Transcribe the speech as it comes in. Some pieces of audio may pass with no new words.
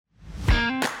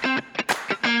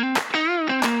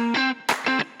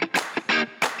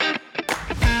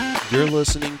You're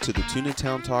listening to the Tuna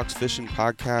Town Talks Fishing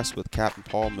Podcast with Captain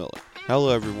Paul Miller.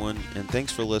 Hello everyone, and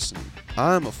thanks for listening.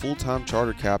 I am a full-time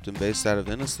charter captain based out of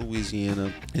Ennis,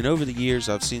 Louisiana, and over the years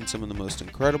I've seen some of the most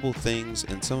incredible things,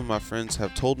 and some of my friends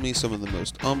have told me some of the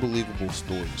most unbelievable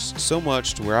stories. So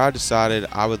much to where I decided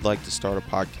I would like to start a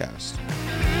podcast.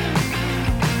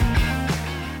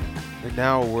 And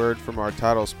now a word from our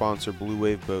title sponsor, Blue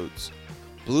Wave Boats.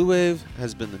 Blue Wave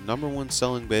has been the #1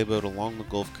 selling bay boat along the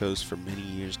Gulf Coast for many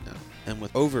years now. And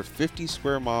with over 50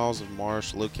 square miles of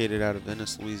marsh located out of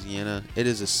Ennis, Louisiana, it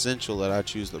is essential that I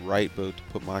choose the right boat to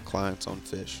put my clients on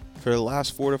fish. For the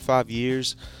last 4 to 5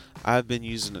 years, I've been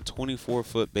using a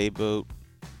 24-foot bay boat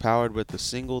powered with a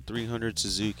single 300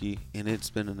 Suzuki, and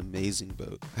it's been an amazing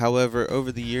boat. However,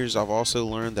 over the years I've also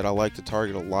learned that I like to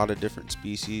target a lot of different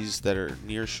species that are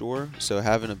near shore, so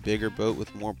having a bigger boat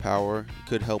with more power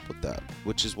could help with that,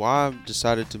 which is why I've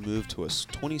decided to move to a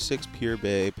 26 Pier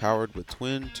Bay powered with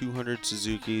twin 200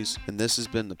 Suzukis, and this has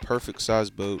been the perfect size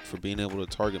boat for being able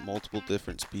to target multiple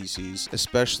different species,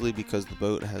 especially because the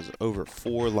boat has over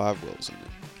 4 live wells in it,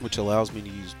 which allows me to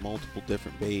use multiple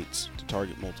different baits to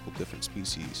target multiple different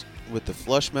species. With the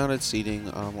flush mounted seating,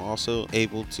 I'm also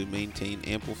able to maintain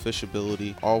ample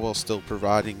fishability, all while still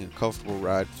providing a comfortable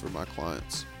ride for my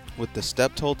clients. With the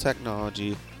step tow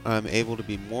technology, I'm able to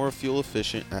be more fuel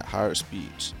efficient at higher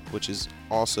speeds, which is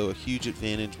also a huge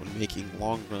advantage when making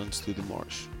long runs through the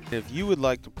marsh. If you would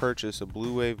like to purchase a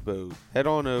Blue Wave boat, head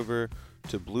on over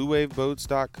to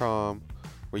bluewaveboats.com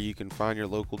where you can find your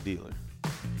local dealer.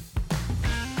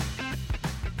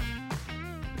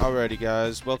 Alrighty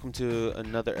guys, welcome to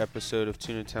another episode of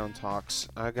Tuna Town Talks.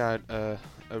 I got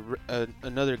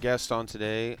another guest on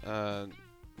today.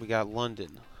 We got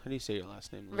London. How do you say your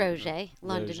last name? Roger.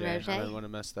 London Roger. I don't want to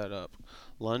mess that up.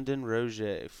 London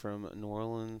Roger from New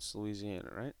Orleans, Louisiana,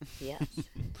 right? Yes.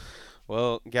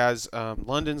 Well, guys,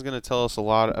 London's going to tell us a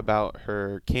lot about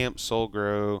her Camp Soul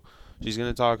Grow. She's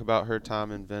going to talk about her time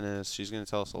in Venice. She's going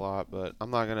to tell us a lot, but I'm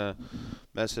not going to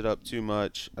mess it up too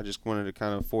much. I just wanted to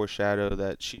kind of foreshadow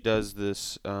that she does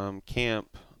this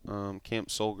Camp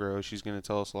Soul Grow. She's going to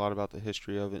tell us a lot about the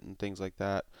history of it and things like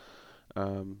that.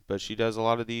 But she does a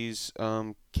lot of these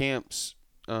camps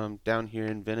down here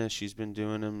in Venice. She's been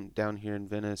doing them down here in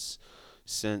Venice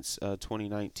since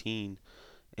 2019.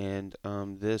 And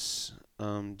this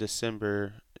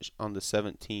December, on the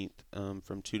 17th,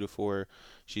 from 2 to 4,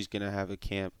 she's going to have a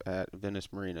camp at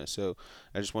Venice Marina. So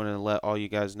I just wanted to let all you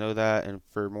guys know that. And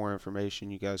for more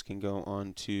information, you guys can go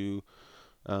on to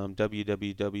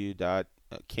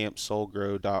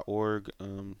www.campsoulgrow.org,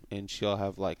 and she'll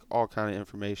have like all kind of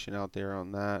information out there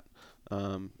on that.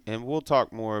 And we'll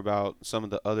talk more about some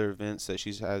of the other events that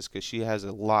she has, because she has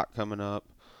a lot coming up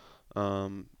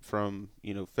from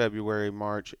February,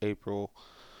 March, April.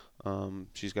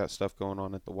 She's got stuff going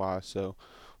on at the Y, so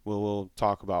we'll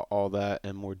talk about all that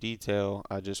in more detail.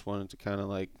 I just wanted to kind of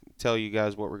like tell you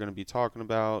guys what we're going to be talking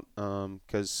about,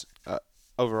 because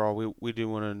overall we do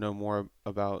want to know more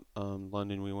about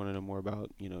London. We want to know more about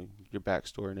your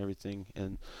backstory and everything,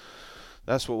 and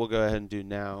that's what we'll go ahead and do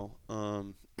now.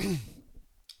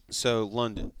 So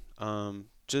London,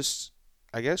 just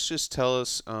tell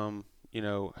us how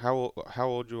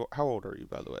old are you,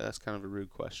 by the way? That's kind of a rude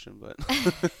question, but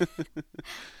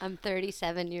I'm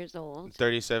 37 years old.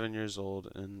 37 years old,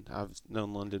 and I've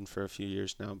known London for a few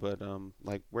years now, but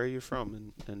where are you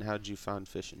from, and how did you find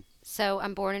fishing? So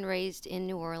I'm born and raised in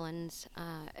New Orleans,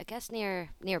 I guess near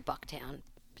Bucktown,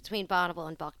 between Bonneville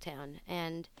and Bucktown.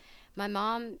 And my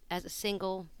mom, as a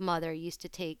single mother, used to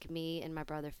take me and my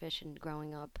brother fishing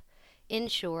growing up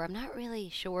inshore. I'm not really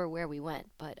sure where we went,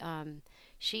 but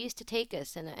she used to take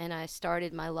us, and I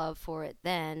started my love for it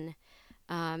then.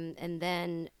 And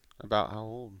then... About how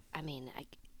old? I mean,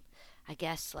 I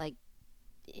guess,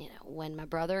 when my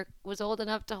brother was old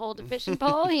enough to hold a fishing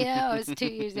pole, I was 2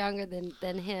 years younger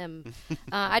than him.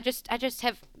 I just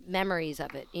have memories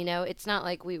of it, It's not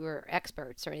like we were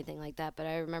experts or anything like that, but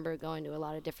I remember going to a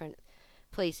lot of different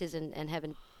places and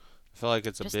having... I feel like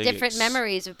it's just a big different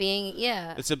memories of being,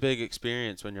 It's a big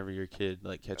experience whenever you're a kid,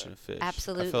 like catching a fish.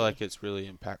 Absolutely. I feel like it's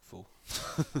really impactful.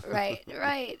 Right.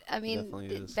 I mean,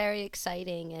 it's very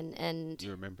exciting, and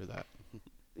you remember that.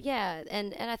 Yeah,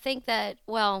 and I think that,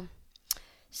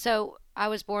 so I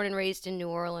was born and raised in New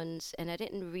Orleans, and I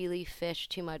didn't really fish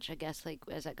too much, I guess,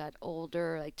 as I got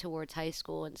older, towards high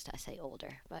school, and I say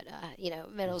older, but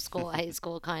middle school, high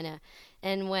school kind of.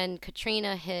 And when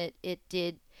Katrina hit, it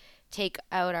did take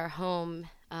out our home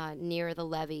near the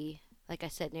levee, like I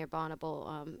said, near Bonneville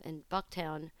and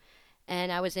Bucktown.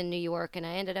 And I was in New York, and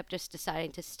I ended up just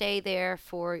deciding to stay there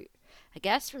for, I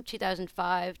guess, from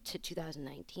 2005 to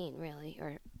 2019, really,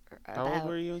 or How old about.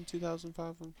 were you in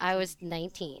 2005? I was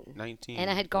 19. 19. And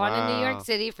I had gone to New York Wow.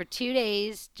 City for 2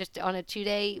 days, just on a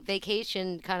 2-day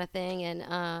vacation kind of thing,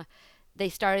 and they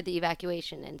started the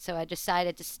evacuation, and so I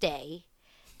decided to stay.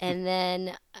 And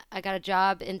then I got a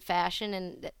job in fashion,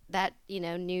 and that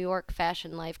New York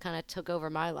fashion life kind of took over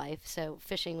my life. So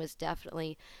fishing was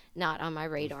definitely not on my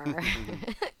radar.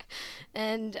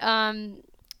 And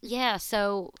yeah,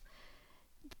 so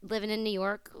living in New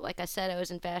York, like I said, I was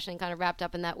in fashion, kind of wrapped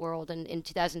up in that world. And in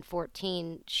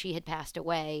 2014, she had passed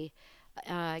away,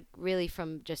 really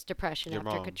from just depression Your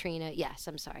after mom. Katrina. Yes,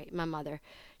 I'm sorry, my mother.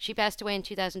 She passed away in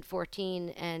 2014,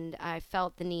 and I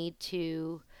felt the need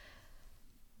to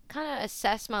kind of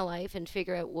assess my life and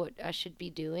figure out what I should be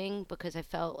doing, because I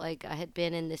felt like I had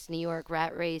been in this New York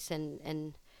rat race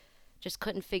and just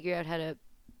couldn't figure out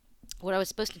what I was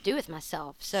supposed to do with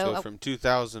myself. So So from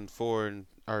 2004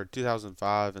 or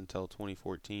 2005 until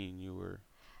 2014, you were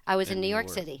I was in in New New York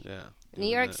York. City. Yeah. New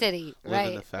Doing York that. City, Living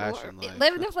right? the fashion life.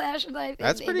 Living the fashion life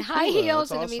That's in pretty high cool, though. heels.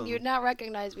 That's And I mean, awesome. you'd not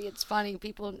recognize me. It's funny.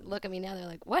 People look at me now. They're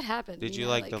like, "What happened?" Did you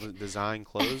know, like to design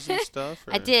clothes and stuff?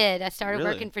 I Or- did. I started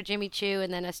Really? working for Jimmy Choo,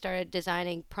 and then I started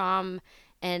designing prom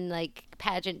and like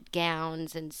pageant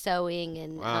gowns and sewing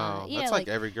and Wow, yeah, that's like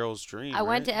every girl's dream, I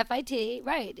went right? to FIT.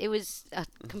 Right. It was a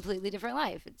completely different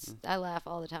life. I laugh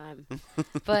all the time.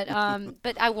 But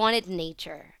I wanted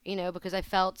nature, because I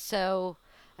felt so,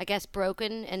 I guess,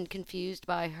 broken and confused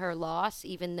by her loss,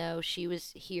 even though she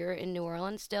was here in New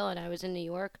Orleans still and I was in New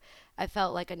York. I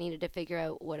felt like I needed to figure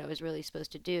out what I was really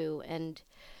supposed to do. And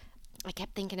I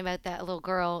kept thinking about that little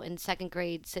girl in second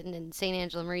grade sitting in St.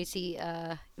 Angela Merici,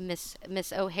 Miss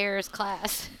O'Hare's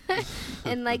class,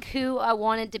 and like who I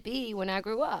wanted to be when I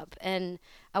grew up. And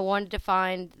I wanted to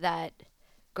find that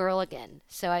girl again.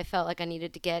 So I felt like I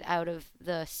needed to get out of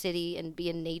the city and be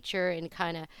in nature and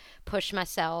kind of push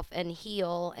myself and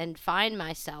heal and find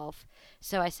myself.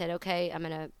 So I said, okay, I'm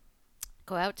going to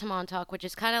go out to Montauk, which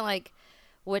is kind of like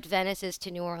what Venice is to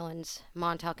New Orleans,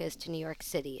 Montauk is to New York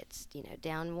City. It's,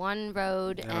 down one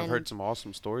road, And and I've heard some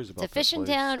awesome stories about it's a fishing that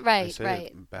place. town. They Right, say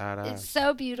right. it's badass. It's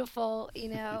so beautiful,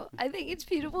 I think it's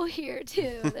beautiful here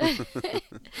too.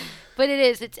 But it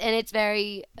is. It's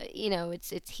very,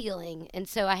 it's healing. And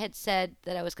so I had said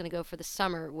that I was going to go for the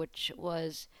summer, which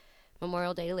was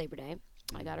Memorial Day to Labor Day.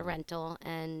 I got a rental,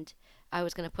 and I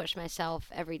was going to push myself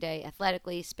every day,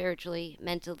 athletically, spiritually,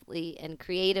 mentally, and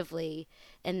creatively.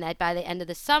 And that by the end of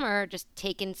the summer, just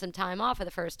taking some time off for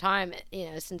the first time,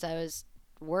 since I was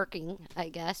working, I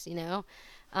guess, that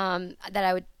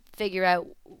I would figure out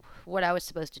what I was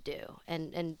supposed to do,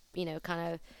 and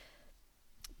kind of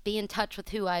be in touch with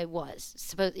who I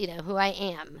was, who I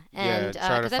am, and yeah,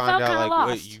 try to 'cause I find felt out kind of like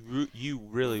lost. what you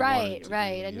really Right, wanted to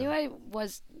right. do. I knew I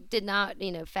did not,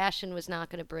 fashion was not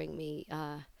going to bring me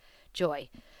joy.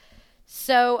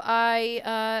 So I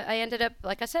ended up,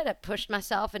 like I said, I pushed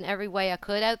myself in every way I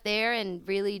could out there, and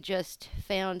really just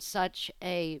found such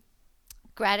a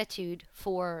gratitude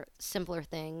for simpler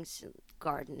things,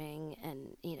 gardening,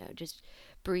 and just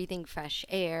breathing fresh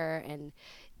air. And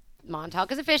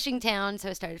Montauk is a fishing town, so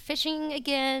I started fishing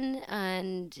again.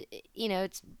 And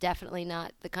it's definitely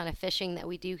not the kind of fishing that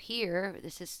we do here.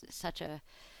 This is such a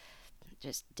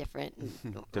just different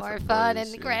and more Different fun place,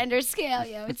 and yeah. grander scale,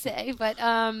 I would say. But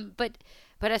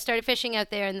I started fishing out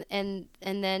there, and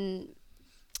then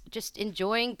just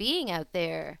enjoying being out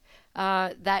there.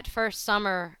 That first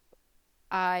summer,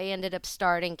 I ended up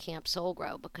starting Camp Soul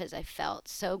Grow because I felt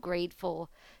so grateful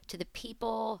to the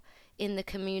people in the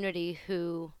community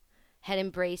who had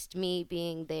embraced me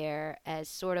being there as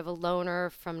sort of a loner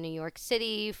from New York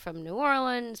City, from New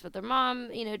Orleans, with their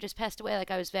mom, just passed away. Like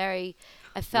I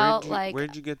felt like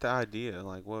Where'd you get the idea?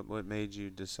 Like, what made you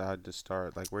decide to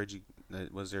start? Like,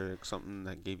 was there something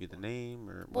that gave you the name,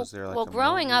 or was there like well, a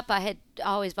growing moment? up, I had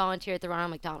always volunteered at the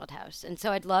Ronald McDonald House, and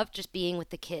so I'd loved just being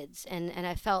with the kids, and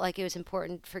I felt like it was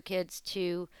important for kids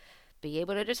to be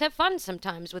able to just have fun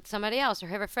sometimes with somebody else or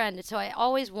have a friend. And so I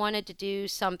always wanted to do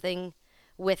something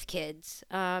with kids.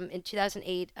 In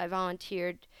 2008, I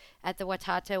volunteered at the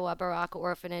Watoto wa Baraka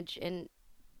Orphanage in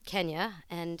Kenya,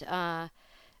 and I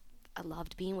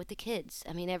loved being with the kids.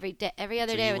 I mean, every other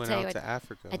So day I you would went say out to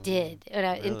Africa. I did in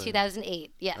Really?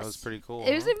 2008. Yes, That was pretty cool.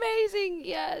 It was huh? amazing.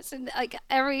 Yes, and like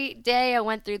every day I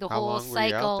went through the How whole long were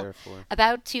you out cycle. there for?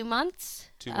 About 2 months.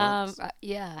 2 months?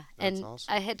 Yeah, That's and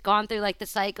awesome. I had gone through like the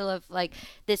cycle of like,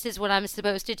 this is what I'm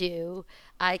supposed to do.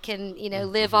 I can,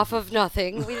 live off of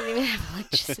nothing. We didn't even have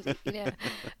electricity,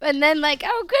 And then like,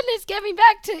 oh goodness, get me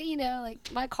back to,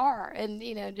 like my car and,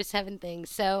 just having things.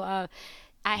 So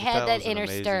I had that that was an inner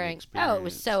amazing stirring. Oh, it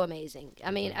was experience. so amazing. I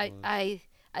mean, That was.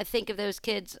 I think of those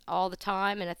kids all the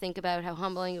time, and I think about how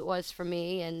humbling it was for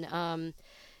me, and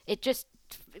it just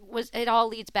it all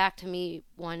leads back to me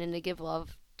wanting to give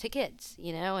love to kids,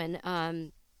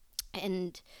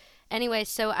 and anyway,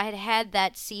 so I had had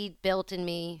that seed built in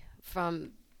me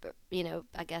from,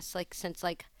 I guess like since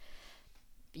like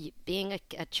being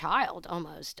a child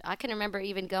almost. I can remember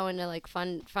even going to like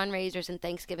fundraisers and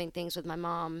Thanksgiving things with my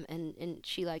mom, and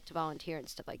she liked to volunteer and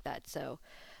stuff like that. So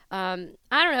I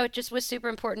don't know, it just was super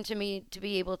important to me to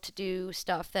be able to do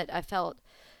stuff that I felt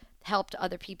helped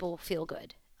other people feel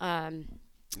good. Yeah.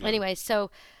 Anyway,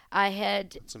 so I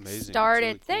had It's amazing.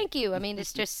 started. It's really Thank you. I mean,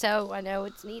 it's just so I know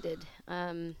it's needed. cool.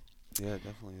 Yeah, it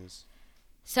definitely is.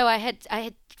 So I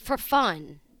had for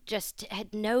fun just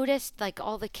had noticed like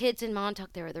all the kids in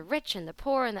Montauk. There were the rich and the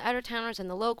poor and the out of towners and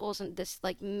the locals and this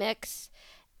like mix,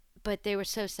 but they were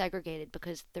so segregated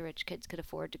because the rich kids could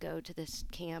afford to go to this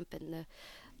camp and the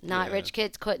not Yeah. rich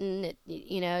kids couldn't.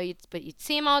 But you'd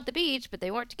see them all at the beach, but they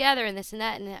weren't together and this and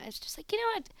that. And I was just like, you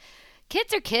know what?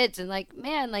 Kids are kids, and like,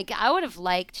 man, like I would have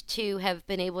liked to have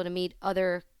been able to meet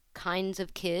other kinds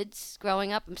of kids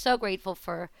growing up. I'm so grateful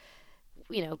for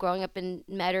growing up in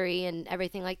Metairie and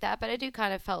everything like that. But I do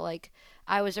kind of felt like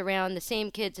I was around the same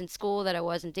kids in school that I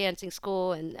was in dancing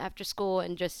school and after school,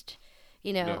 and just,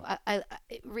 Yeah.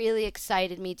 it really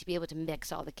excited me to be able to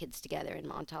mix all the kids together in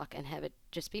Montauk and have it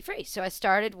just be free. So I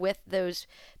started with those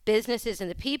businesses and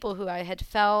the people who I had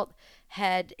felt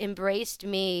had embraced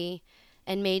me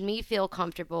and made me feel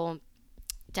comfortable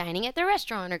dining at their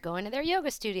restaurant or going to their yoga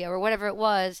studio or whatever it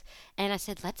was. And I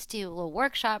said, let's do a little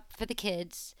workshop for the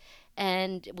kids,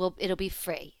 and it'll be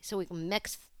free, so we can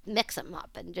mix them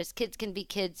up, and just kids can be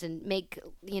kids and make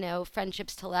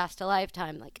friendships to last a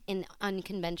lifetime, like in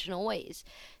unconventional ways.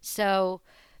 So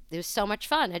it was so much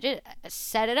fun. I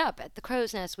set it up at the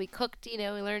Crow's Nest. We cooked, we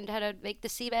learned how to make the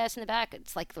sea bass in the back.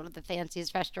 It's like one of the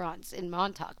fanciest restaurants in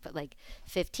Montauk, but like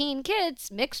 15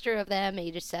 kids, mixture of them,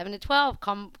 ages 7 to 12.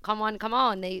 Come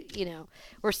on. They,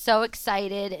 were so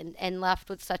excited and left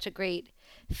with such a great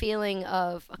feeling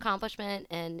of accomplishment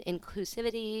and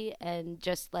inclusivity, and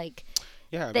just like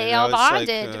Yeah, I they mean, all that was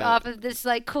bonded off of this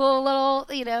like cool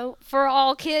little, for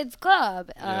all kids club.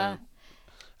 yeah.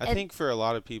 I and- think for a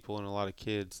lot of people and a lot of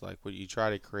kids, like what you try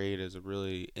to create is a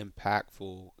really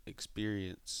impactful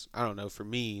experience. I don't know, for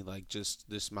me, like just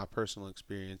this my personal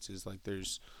experience is like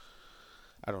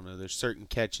I don't know, there's certain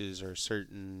catches or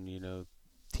certain,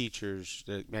 teachers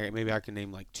that maybe I can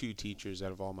name like two teachers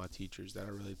out of all my teachers that I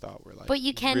really thought were like But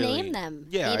you can really, name them,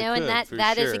 yeah, I and could, that for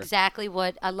that is sure. exactly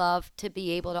what I love to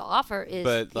be able to offer is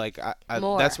But like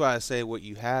more. that's why I say what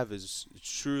you have is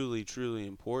truly truly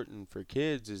important for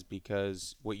kids, is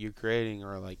because what you're creating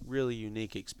are like really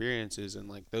unique experiences, and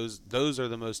like those are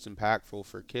the most impactful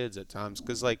for kids at times,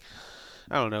 because like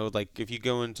I don't know, like if you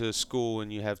go into school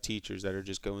and you have teachers that are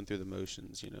just going through the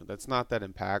motions, that's not that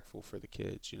impactful for the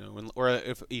kids, or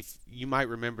if you might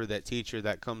remember that teacher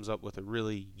that comes up with a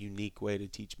really unique way to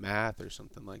teach math or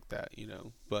something like that,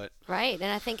 but Right,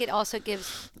 and I think it also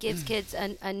gives kids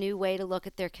a new way to look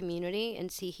at their community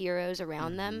and see heroes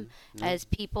around them yeah. as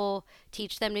people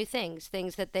teach them new things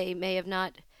that they may have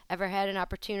not ever had an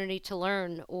opportunity to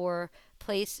learn, or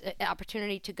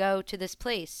opportunity to go to this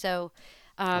place. So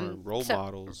or role so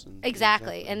models and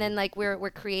exactly, and then like we're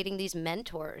creating these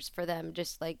mentors for them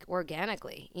just like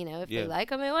organically. If Yeah. they like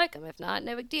them, they like them. If not,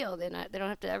 no big deal. They don't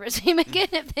have to ever see them again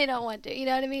if they don't want to. You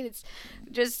know what I mean? It's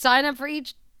just sign up for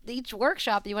each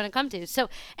workshop that you want to come to. So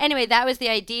anyway, that was the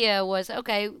idea, was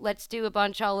okay, let's do a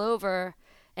bunch all over.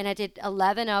 And I did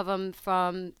 11 of them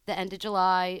from the end of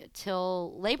July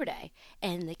till Labor Day.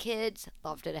 And the kids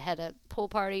loved it. I had a pool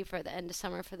party for the end of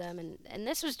summer for them. And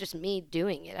this was just me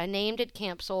doing it. I named it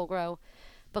Camp Soul Grow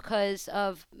because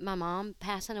of my mom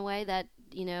passing away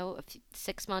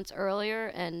 6 months earlier.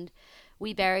 And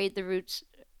we buried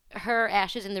her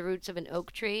ashes in the roots of an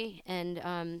oak tree.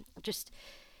 And just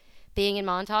being in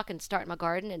Montauk and starting my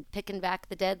garden and picking back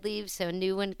the dead leaves so a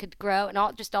new one could grow, and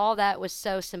all that was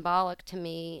so symbolic to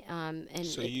me. And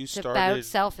So you it's about started-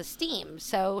 self-esteem.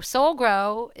 So Soul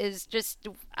Grow is just,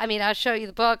 I mean, I'll show you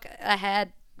the book I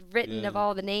had written of Yeah.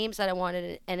 all the names that I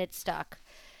wanted, and it stuck.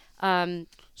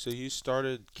 So you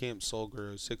started Camp Soul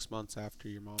Grow 6 months after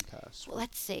your mom passed. Well,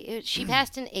 let's see. She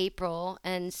passed in April,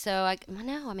 and so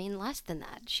less than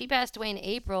that. She passed away in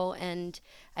April, and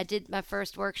I did my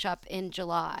first workshop in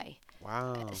July.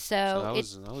 Wow. So that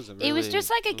was a really, It was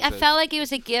just like it I was felt like it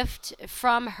was a gift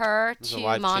from her it was a to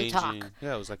life-changing- Montauk.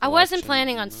 Yeah, it was like I a wasn't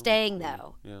planning life-changing on staying moment.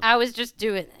 though. Yeah. I was just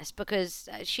doing this because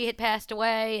she had passed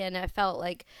away, and I felt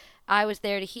like I was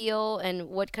there to heal. And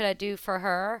what could I do for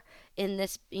her in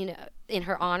this, in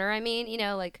her honor? I mean,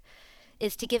 like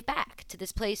is to give back to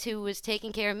this place who was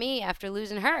taking care of me after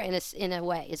losing her in a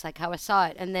way, is like how I saw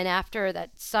it. And then after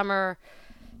that summer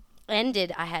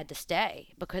ended, I had to stay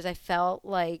because I felt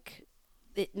like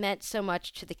it meant so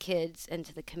much to the kids and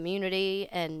to the community,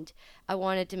 and I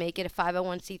wanted to make it a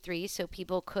 501c3 so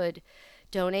people could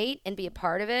donate and be a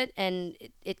part of it, and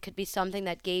it could be something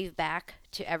that gave back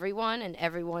to everyone and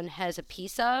everyone has a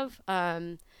piece of.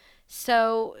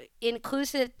 So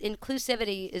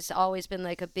inclusivity has always been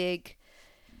like a big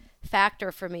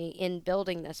factor for me in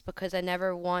building this, because I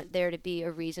never want there to be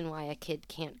a reason why a kid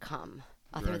can't come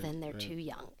other than they're too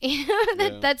young.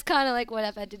 That's kind of like what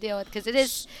I've had to deal with, because it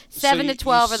is 7 to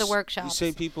 12 are the workshops. You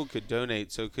say people could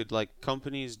donate, so could like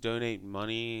companies donate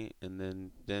money and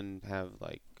then have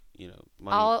like,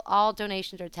 money? All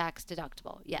donations are tax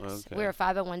deductible. Yes. Okay. We're a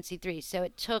 501c3, so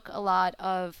it took a lot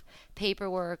of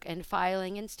paperwork and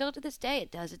filing, and still to this day it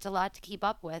does. It's a lot to keep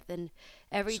up with, and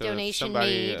every donation made. So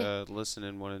if somebody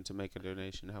listening wanted to make a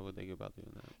donation, how would they go about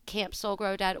doing that?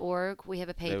 CampSoulGrow.org. We have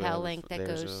a PayPal link that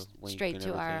goes straight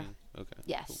to our. Okay.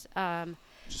 Yes. Cool.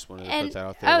 Just wanted to put that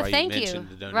out there. Thank you.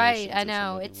 The donations, right, I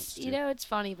know. It's it's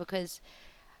funny because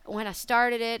when I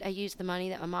started it, I used the money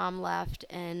that my mom left,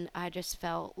 and I just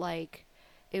felt like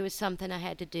it was something I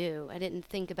had to do. I didn't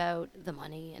think about the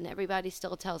money, and everybody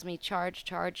still tells me charge,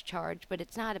 but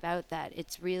it's not about that.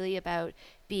 It's really about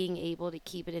being able to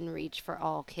keep it in reach for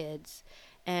all kids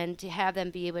and to have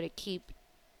them be able to keep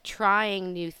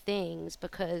trying new things,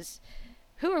 because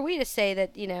who are we to say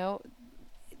that,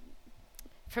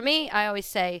 for me, I always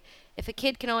say, if a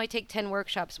kid can only take 10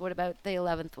 workshops, what about the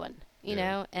 11th one?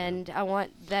 And I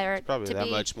want there it's probably to that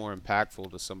be much more impactful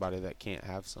to somebody that can't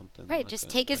have something. Right, like just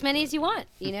that, take as like many that. as you want,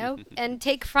 and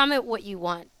take from it what you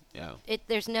want. Yeah.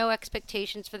 There's no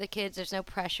expectations for the kids. There's no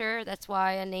pressure. That's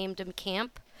why I named them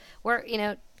camp. Where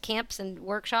camps and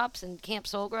workshops and Camp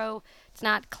Soul Grow. It's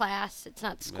not class. It's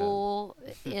not school.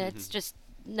 It's just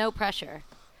no pressure.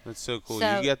 That's so cool.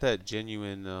 So, you get that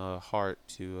genuine heart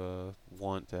to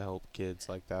want to help kids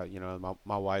like that.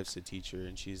 My wife's a teacher,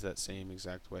 and she's that same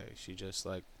exact way. She just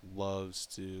like loves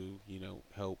to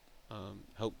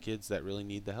help kids that really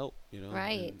need the help.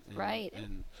 Right.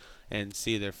 And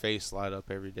see their face light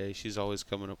up every day. She's always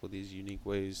coming up with these unique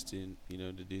ways to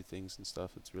to do things and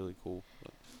stuff. It's really cool.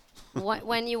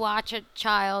 When you watch a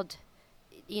child,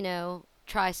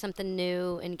 try something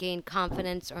new and gain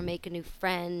confidence or make a new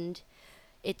friend,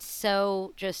 it's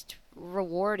so just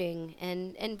rewarding.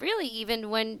 And really,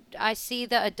 even when I see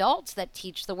the adults that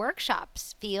teach the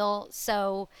workshops feel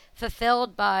so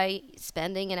fulfilled by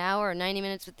spending an hour or 90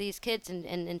 minutes with these kids and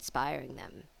inspiring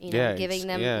them, giving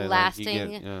them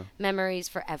lasting memories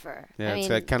forever. Yeah, it's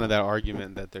that kind of that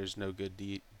argument that there's no good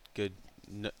deed,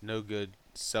 no good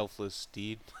selfless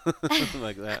deed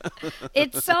like that.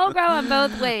 It's Soul Grow in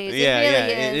both ways. It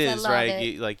is I love right.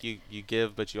 it. You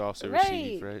give, but you also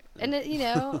receive, right? And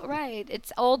right.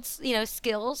 It's old,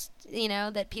 skills,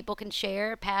 that people can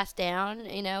share, pass down,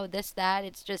 this, that.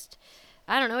 It's just,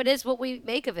 I don't know. It is what we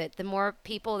make of it. The more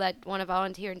people that want to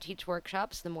volunteer and teach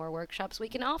workshops, the more workshops we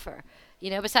can offer.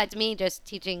 Besides me just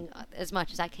teaching as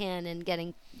much as I can and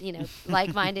getting,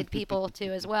 like-minded people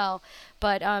too as well.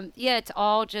 But it's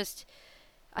all just.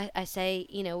 I say,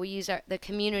 we use the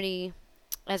community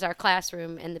as our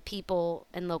classroom and the people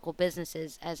and local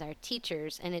businesses as our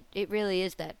teachers. And it really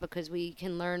is that, because we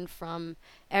can learn from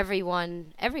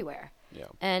everyone everywhere. Yeah.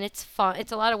 And it's fun.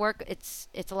 It's a lot of work. It's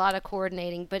a lot of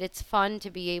coordinating, but it's fun to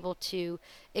be able to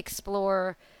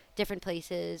explore different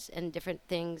places and different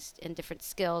things and different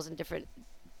skills and different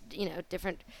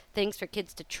things for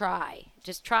kids to try.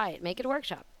 Just try it. Make it a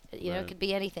workshop. It could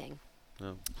be anything.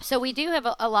 No. So we do have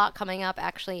a lot coming up,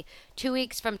 actually, 2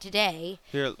 weeks from today.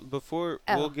 Here, before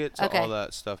we'll get to all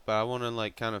that stuff, but I want to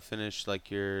kind of finish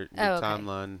your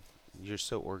timeline. You're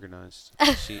so organized.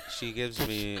 she gives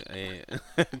me a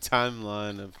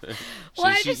timeline of.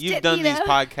 You've done these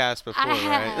podcasts before, right?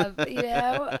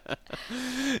 I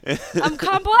have. I'm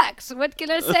complex. What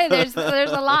can I say? There's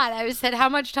a lot. I said, how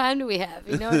much time do we have?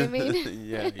 You know what I mean?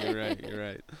 Yeah, you're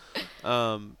right.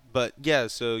 But yeah,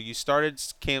 so you started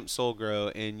Camp Soul Grow,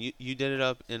 and you did it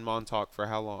up in Montauk for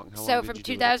how long? How long did from you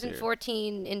do it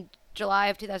 2014, in July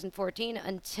of 2014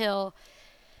 until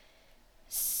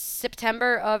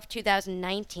September of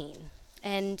 2019,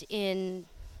 and in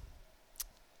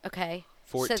 14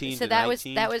 so to that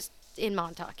 19? was in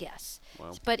Montauk, yes.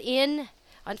 Wow. But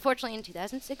unfortunately in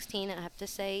 2016, I have to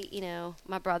say,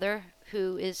 my brother,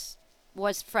 who is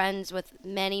was friends with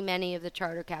many of the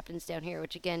charter captains down here,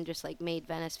 which again just like made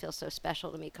Venice feel so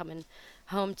special to me coming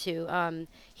home to.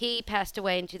 He passed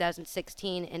away in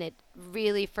 2016, and it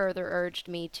really further urged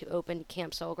me to open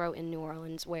Camp Solgro in New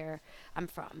Orleans, where I'm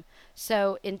from.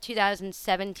 So in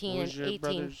 2017 What was and your 18,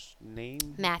 brother's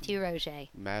name? Matthew Roger,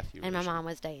 Matthew. and my Roger. mom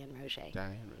was Diane Roger.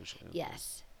 Diane Roger. Okay.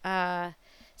 Yes.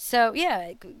 So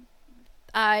yeah,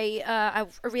 I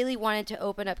really wanted to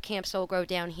open up Camp Solgro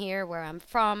down here where I'm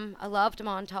from. I loved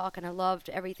Montauk, and I loved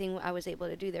everything I was able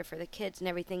to do there for the kids and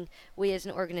everything we as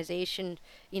an organization,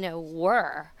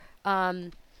 were.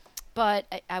 But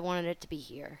I wanted it to be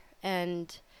here.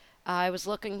 And I was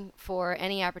looking for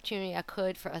any opportunity I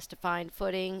could for us to find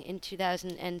footing in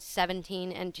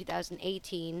 2017 and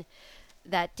 2018.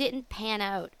 That didn't pan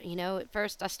out. At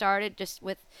first I started just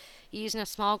with using a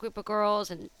small group of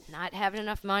girls and not having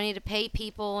enough money to pay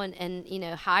people and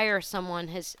hire someone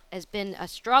has been a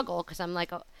struggle, because I'm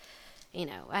like,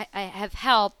 I have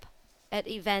help at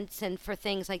events and for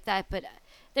things like that, but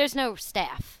there's no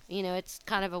staff. It's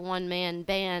kind of a one-man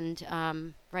band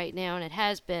right now, and it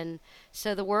has been.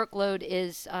 So the workload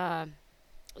is,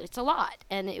 it's a lot,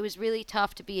 and it was really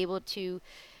tough to be able to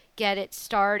get it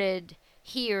started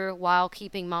here while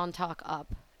keeping Montauk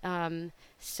up.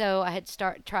 So I had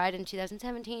tried in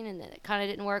 2017, and then it kind of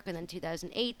didn't work. And then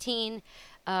 2018,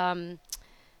 a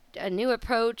new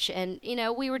approach, and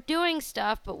we were doing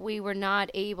stuff, but we were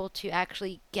not able to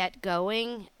actually get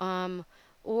going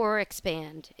or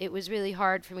expand. It was really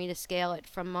hard for me to scale it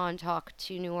from Montauk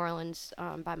to New Orleans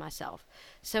by myself.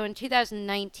 So in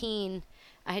 2019,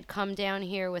 I had come down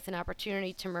here with an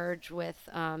opportunity to merge with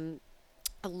a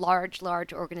large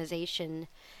organization,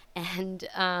 and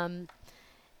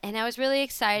I was really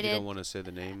excited. You don't want to say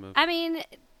the name of? I mean,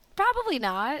 probably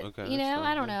not. Okay,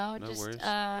 I don't know. No just worries.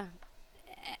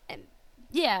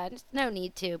 Yeah, no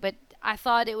need to. But I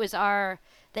thought it was the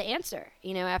answer.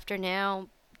 After now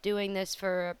doing this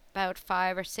for about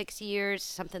 5 or 6 years,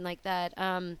 something like that.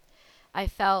 I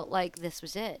felt like this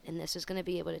was it, and this was going to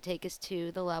be able to take us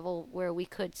to the level where we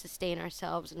could sustain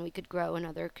ourselves and we could grow in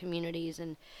other communities,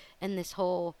 and this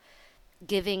whole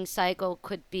giving cycle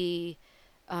could be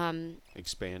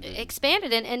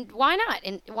expanded, and why not?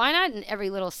 And why not in every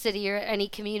little city or any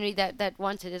community that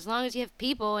wants it? As long as you have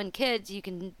people and kids, you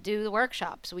can do the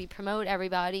workshops. We promote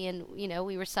everybody, and we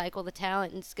recycle the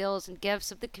talent and skills and gifts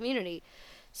of the community.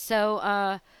 So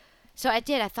I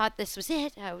did. I thought this was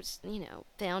it. I was,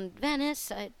 found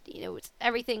Venice.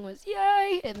 Everything was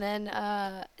yay, and then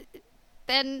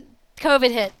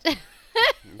COVID hit.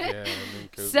 Yeah, and then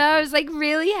COVID So I was like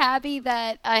really happy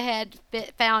that I had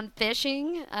found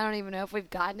fishing. I don't even know if we've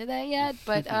gotten to that yet,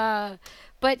 but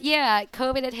yeah,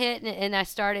 COVID had hit, and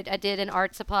I did an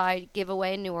art supply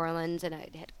giveaway in New Orleans, and I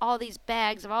had all these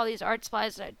bags of all these art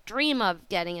supplies that I dream of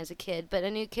getting as a kid, but I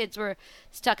knew kids were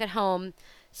stuck at home,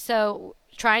 so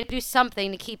trying to do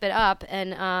something to keep it up,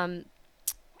 and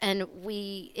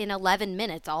we, in 11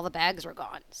 minutes, all the bags were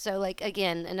gone. So like,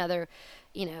 again, another,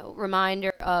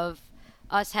 reminder of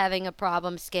us having a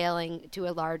problem scaling to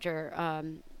a larger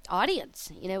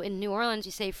audience. In New Orleans,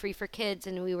 you say free for kids,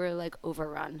 and we were like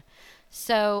overrun.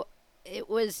 So it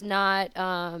was not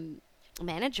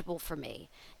manageable for me.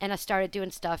 And I started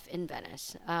doing stuff in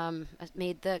Venice. I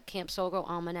made the Camp Solgro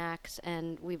almanacs,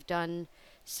 and we've done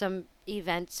some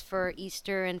events for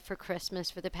Easter and for Christmas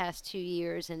for the past 2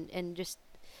 years, and just,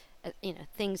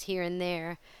 things here and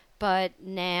there. But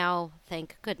now,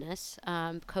 thank goodness,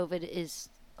 COVID is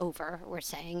over, we're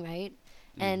saying, right?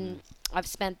 Mm-hmm. And I've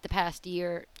spent the past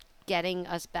year getting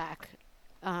us back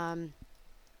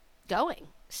going.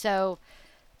 So,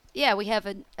 yeah, we have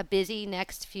a busy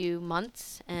next few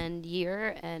months and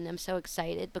year, and I'm so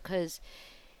excited because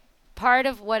part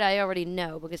of what I already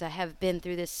know, because I have been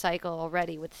through this cycle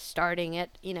already with starting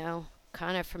it,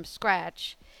 kind of from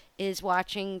scratch, is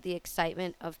watching the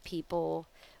excitement of people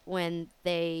when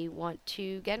they want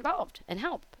to get involved and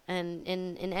help, and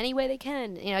in any way they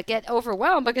can. I get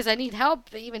overwhelmed because I need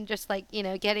help, even just like,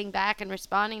 getting back and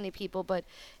responding to people. But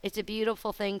it's a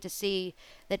beautiful thing to see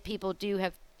that people do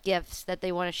have gifts that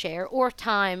they want to share, or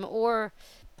time, or,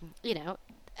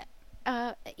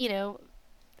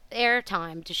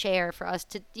 airtime to share for us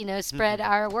to, spread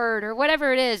our word, or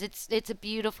whatever it is. It's a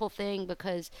beautiful thing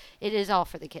because it is all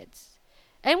for the kids.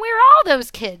 And we're all those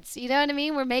kids, you know what I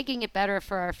mean? We're making it better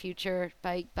for our future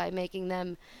by making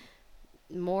them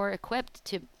more equipped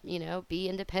to, be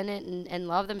independent and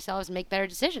love themselves and make better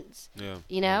decisions. Yeah.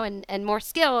 And more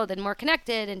skilled and more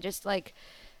connected, and just like,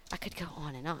 I could go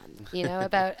on and on,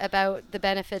 about the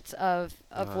benefits of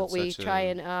what we try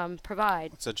and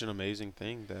provide. It's such an amazing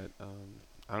thing that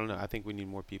I don't know. I think we need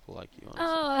more people like you,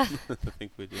 honestly. Oh, I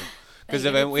think we do. Because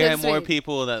thank if you. we That's had so more sweet.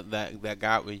 people that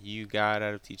got what you got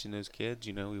out of teaching those kids,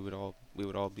 we would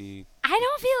all be. I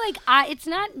don't feel like it's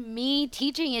not me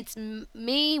teaching. It's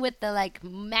me with the like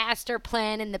master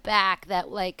plan in the back that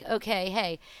like, okay,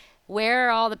 hey, where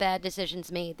are all the bad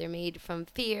decisions made? They're made from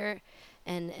fear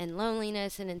and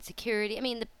loneliness and insecurity. I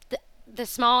mean, the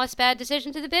smallest bad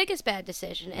decision to the biggest bad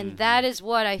decision. And that is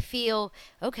what I feel,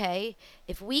 okay,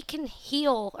 if we can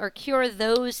heal or cure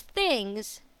those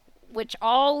things, which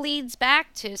all leads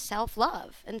back to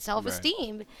self-love and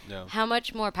self-esteem, Yeah. how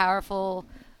much more powerful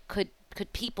could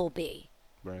people be?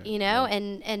 Right. You know, Right.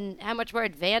 and how much more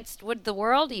advanced would the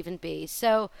world even be?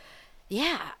 So,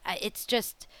 yeah, it's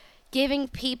just giving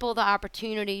people the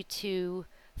opportunity to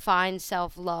find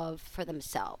self-love for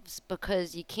themselves,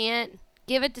 because you can't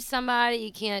give it to somebody,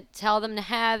 you can't tell them to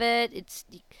have it.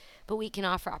 But we can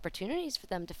offer opportunities for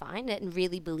them to find it and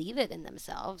really believe it in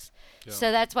themselves. Yeah.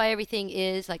 So that's why everything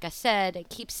is, like I said, I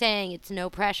keep saying it's no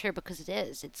pressure, because it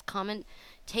is. It's common.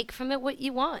 Take from it what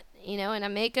you want, and I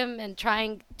make them and try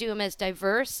and do them as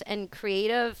diverse and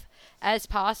creative as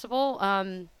possible.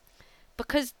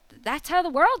 Because that's how the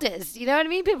world is. You know what I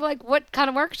mean? People are like, what kind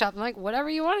of workshop? I'm like, whatever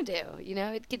you want to do.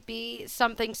 It could be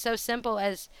something so simple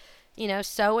as,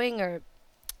 sewing or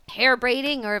hair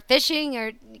braiding or fishing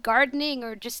or gardening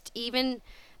or just even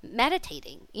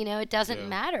meditating. It doesn't Yeah.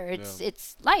 matter. Yeah.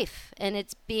 It's life, and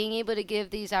it's being able to give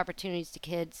these opportunities to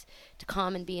kids to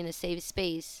come and be in a safe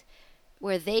space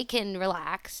where they can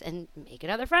relax and make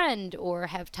another friend or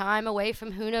have time away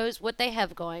from who knows what they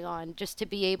have going on, just to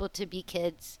be able to be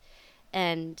kids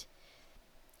and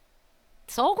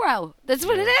soul grow. That's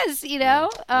what it is, Yeah.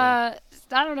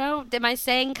 I don't know. Am I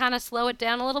saying kind of slow it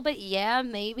down a little bit? Yeah,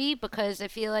 maybe, because I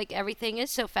feel like everything is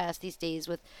so fast these days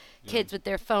with kids with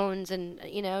their phones and,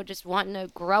 just wanting to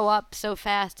grow up so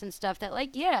fast and stuff that,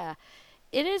 like, yeah,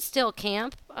 it is still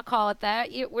camp. I'll call it that.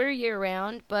 We're year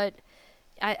round, but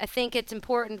I think it's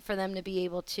important for them to be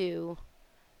able to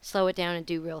slow it down and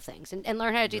do real things and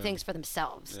learn how to do Yeah. things for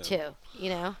themselves, Yeah.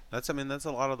 too. That's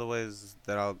a lot of the ways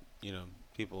that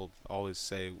people always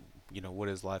say, what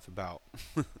is life about?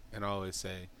 And I always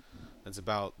say, it's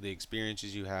about the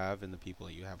experiences you have and the people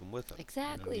that you have them with them. You know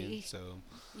what I mean? Exactly. So,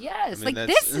 Yes, I mean, like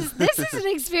that's- this is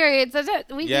an experience.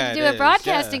 We Yeah, could it do a is,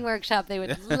 broadcasting yeah. workshop. They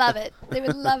would love it. They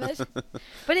would love it.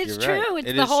 But it's You're right. true. It's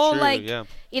It the is whole true, like yeah.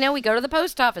 we go to the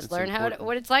post office, It's learn important.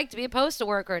 what it's like to be a postal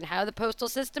worker and how the postal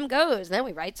system goes. Then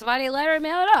we write somebody a letter and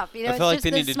mail it up. I It's feel like just they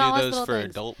the need to do smallest those little for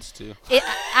things. adults too.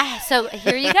 So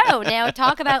here you go. Now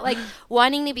talk about like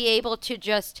wanting to be able to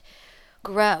just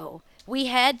grow. We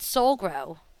had Soul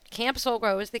Grow. Camp Soul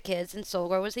Grow was the kids and Soul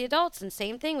Grow was the adults. And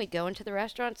same thing. We'd go into the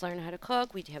restaurants, learn how to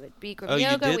cook. We'd have it Bikram Oh, you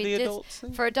yoga. did we the did adults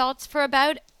thing? for adults for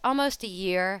about almost a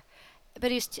year.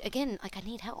 But it was again like I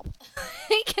need help.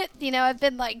 I've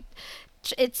been like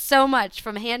it's so much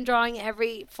from hand drawing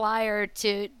every flyer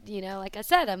to like I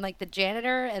said, I'm like the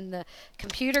janitor and the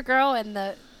computer girl and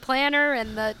the planner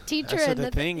and the teacher That's and the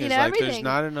thing is like everything. there's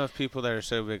not enough people that are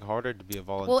so big hearted to be a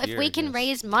volunteer. Well, if we I can guess.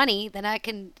 raise money,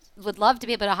 then would love to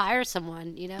be able to hire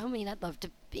someone. I mean, I'd love to.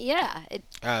 Yeah,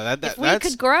 if we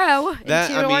could grow into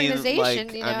an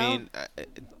organization,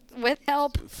 with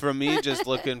help. For me, just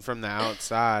looking from the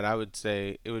outside, I would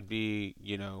say it would be,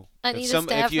 I need a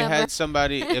staff if you member. had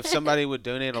somebody, if somebody would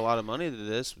donate a lot of money to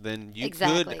this, then you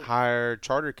Exactly. could hire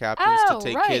charter captains Oh, to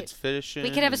take right. kids fishing.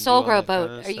 We could have a and do Soul all Grow that boat.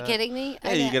 kinda Are you stuff. kidding me?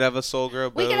 Yeah, you could have a Soul Grow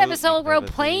boat. We could have a Soul you could Grow have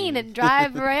a plane theme. and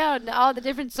drive around all the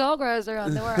different Soul Grows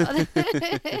around the world.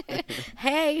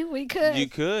 Hey, we could. You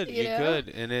could, you know? could,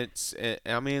 and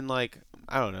I mean, like,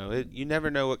 I don't know. You never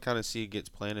know what kind of seed gets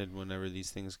planted whenever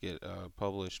these things get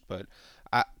published, but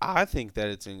I think that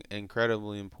it's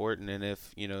incredibly important. And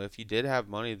if if you did have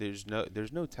money, there's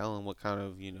no telling what kind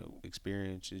of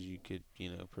experiences you could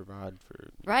provide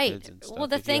for Right. kids and stuff. Well,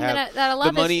 the If you thing have that I love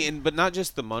the money, is but not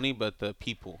just the money, but the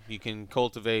people. You can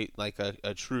cultivate like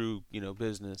a true what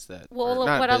business I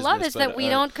love is that we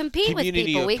don't compete with community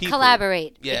people. of We people.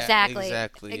 collaborate. Yeah, Exactly.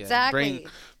 exactly. Yeah. Exactly.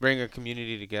 Bring a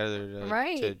community together to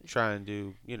Right. try and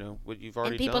do what you've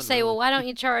already And people done. say, really. well, why don't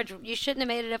you charge? You shouldn't have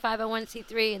made it a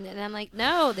 501c3. And then I'm like,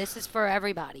 no, this is for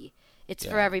everybody. It's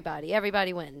for Yeah. everybody.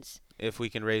 Everybody wins. If we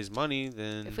can raise money,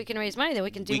 then If we can raise money, then we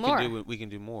can do we more. we can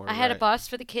do more. I had a right. bus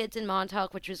for the kids in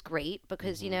Montauk, which was great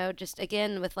because, just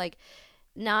again, with like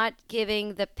not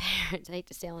giving the parents, I hate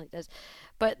to sound like this,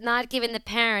 but not giving the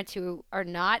parents who are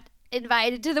not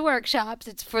invited to the workshops.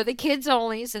 It's for the kids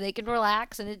only so they can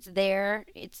relax and it's there.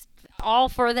 It's all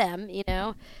for them,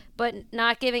 but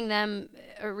not giving them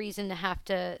a reason to have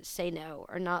to say no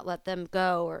or not let them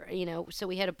go, or so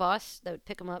we had a bus that would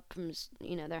pick them up from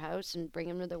their house and bring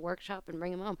them to their workshop and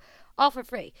bring them home, all for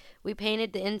free. We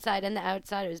painted the inside and the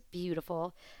outside. It was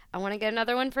beautiful. I want to get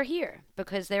another one for here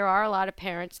because there are a lot of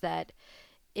parents that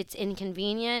it's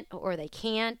inconvenient, or they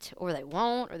can't, or they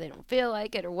won't, or they don't feel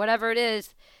like it, or whatever it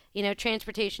is.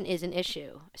 Transportation is an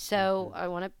issue. So I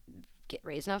want to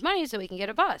raise enough money so we can get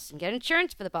a bus and get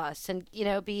insurance for the bus and,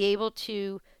 be able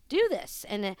to do this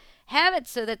and have it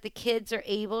so that the kids are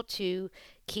able to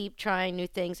keep trying new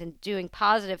things and doing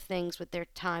positive things with their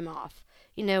time off.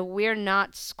 We're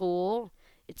not school.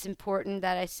 It's important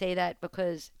that I say that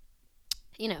because,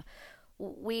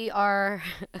 we are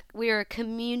a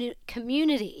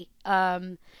community,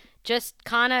 just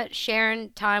kind of sharing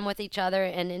time with each other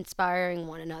and inspiring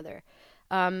one another.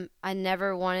 I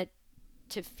never wanted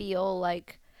to feel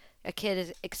like a kid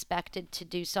is expected to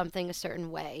do something a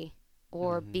certain way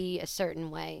or be a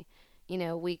certain way.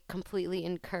 We completely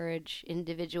encourage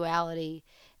individuality,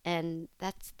 and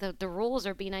that's the rules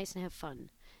are be nice and have fun.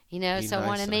 So I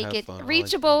want to make it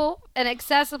reachable and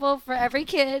accessible for every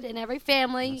kid and every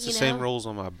family. It's the same rules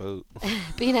on my boat.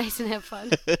 Be nice and have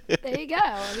fun. There you go.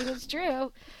 I mean, it's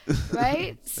true,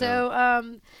 right? Yeah.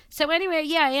 So anyway,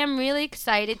 yeah, I am really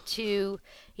excited to,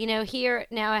 here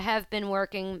now I have been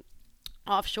working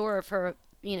offshore for,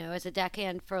 as a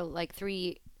deckhand for like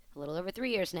a little over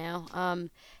 3 years now.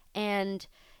 And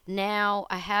now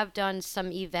I have done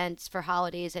some events for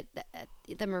holidays at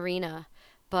the marina.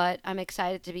 But I'm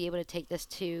excited to be able to take this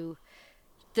to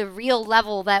the real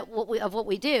level that what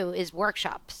we do is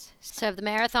workshops. So the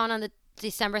marathon on the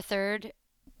December 3rd,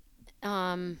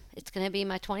 it's going to be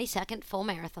my 22nd full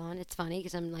marathon. It's funny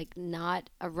because I'm like not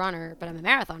a runner, but I'm a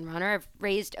marathon runner. I've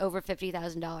raised over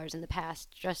 $50,000 in the past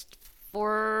just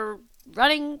for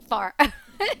running far.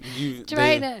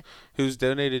 Who's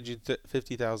donated you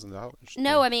 $50,000?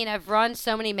 No, I mean I've run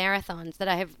so many marathons that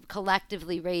I have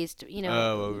collectively raised,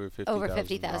 over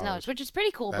 $50,000, which is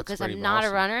pretty cool because pretty I'm not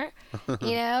awesome. a runner.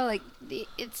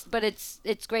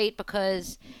 It's great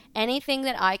because anything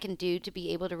that I can do to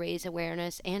be able to raise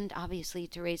awareness and obviously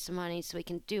to raise some money so we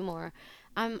can do more,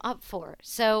 I'm up for.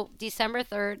 So December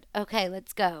 3rd, okay,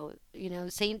 let's go.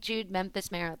 St. Jude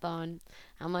Memphis Marathon.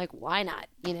 I'm like, why not?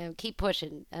 Keep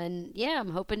pushing. And yeah,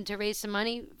 I'm hoping to raise some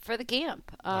money for the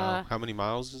camp. How many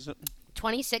miles is it?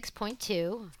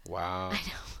 26.2. Wow. I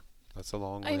know. That's a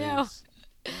long I ways. know.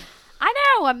 I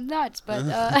know, I'm nuts, but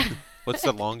What's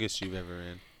the longest you've ever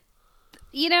ran?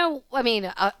 I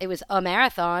mean, it was a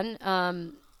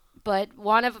marathon. But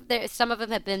some of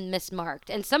them have been mismarked,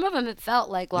 and some of them have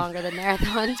felt like longer than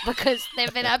marathons because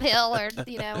they've been uphill or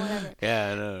whatever.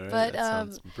 Yeah, I know, right? But that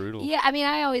sounds brutal. yeah, I mean,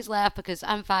 I always laugh because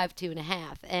I'm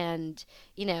 5'2.5", and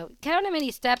count how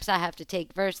many steps I have to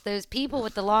take versus those people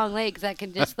with the long legs that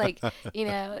can just like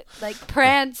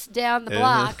prance down the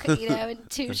block, in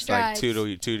two It's strides.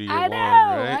 like two to your I know,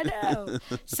 one, right? I know.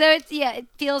 So it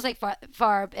feels like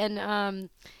far, and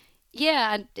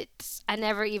yeah, I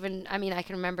never even, I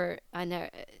can remember I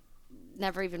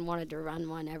never even wanted to run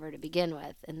one ever to begin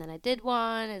with. And then I did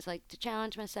one as like to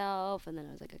challenge myself. And then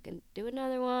I was like, I can do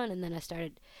another one. And then I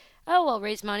started,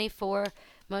 raise money for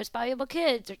Most Valuable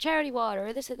Kids or Charity Water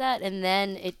or this or that. And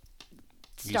then it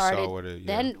started.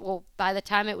 By the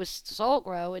time it was Soul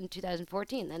Grow in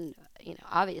 2014, then,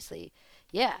 obviously,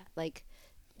 yeah, like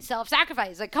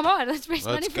self-sacrifice. Like, come on, let's raise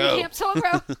money for Camp Soul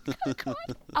Grow. Come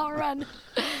on, I'll run.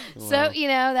 Wow. So,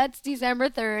 that's December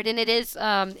 3rd, and it is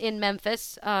in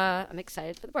Memphis. I'm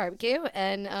excited for the barbecue,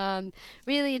 and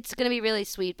really, it's going to be really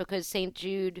sweet because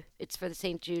it's for the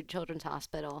St. Jude Children's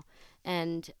Hospital,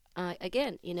 and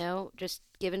again, just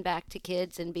giving back to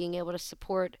kids and being able to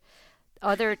support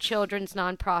other children's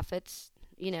nonprofits,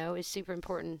 is super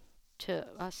important to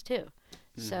us too.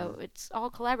 Mm-hmm. So it's all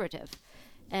collaborative,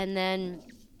 and then.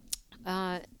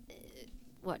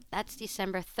 That's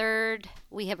December 3rd.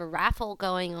 We have a raffle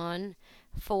going on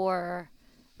for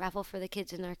the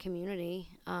kids in our community.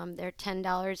 They're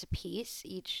 $10 a piece,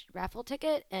 each raffle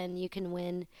ticket, and you can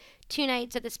win 2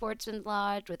 nights at the Sportsman's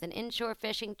Lodge with an inshore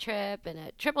fishing trip and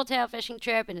a triple tail fishing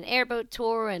trip and an airboat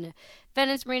tour and a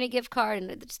Venice Marina gift card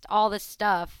and just all this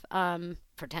stuff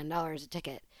for $10 a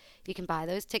ticket. You can buy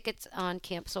those tickets on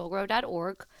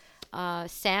campsoulgrow.org.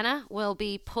 Santa will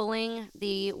be pulling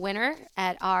the winner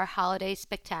at our Holiday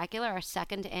Spectacular, our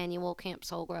second annual Camp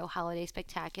Soul Grow Holiday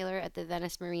Spectacular at the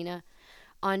Venice Marina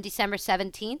on December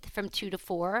 17th from 2 to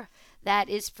 4. That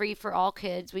is free for all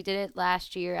kids. We did it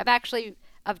last year.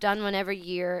 I've done one every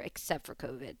year except for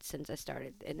COVID since I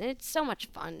started. And it's so much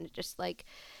fun. Just like,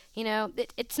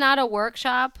 it's not a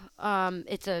workshop.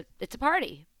 It's a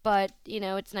party. But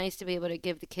it's nice to be able to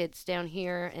give the kids down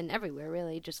here and everywhere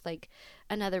really just like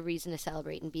another reason to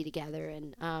celebrate and be together.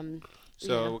 And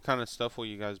So what kind of stuff will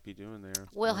you guys be doing there?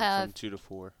 We'll have from 2 to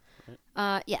 4.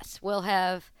 yes, we'll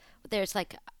have. There's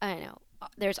like I don't know.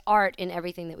 There's art in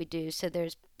everything that we do. So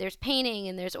there's painting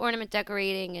and there's ornament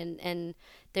decorating and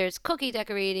there's cookie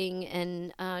decorating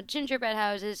and gingerbread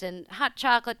houses and hot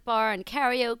chocolate bar and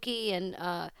karaoke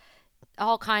and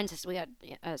all kinds of. We got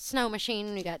a snow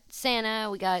machine. We got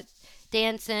Santa. We got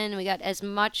dancing. We got as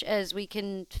much as we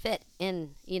can fit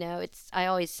in. I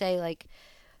always say like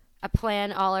I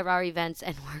plan all of our events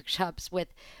and workshops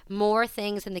with more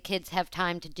things than the kids have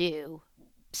time to do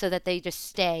so that they just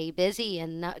stay busy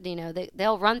and not,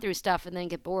 they'll run through stuff and then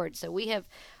get bored. So we have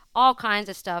all kinds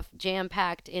of stuff jam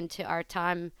packed into our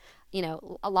time,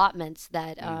 allotments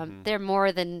that they're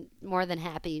more than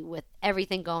happy with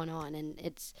everything going on, and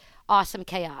it's awesome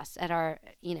chaos at our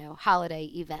holiday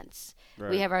events.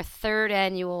 Right. We have our 3rd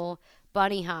annual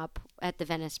bunny hop at the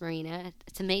Venice Marina.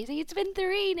 It's amazing. It's been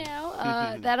 3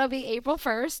 now. That'll be April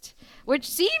 1st, which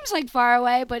seems like far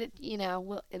away, but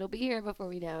it'll be here before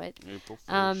we know it. April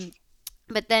 1st.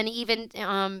 But then even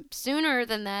sooner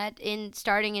than that,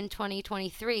 starting in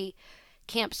 2023,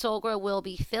 Camp Solgra will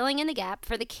be filling in the gap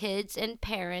for the kids and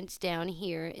parents down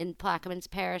here in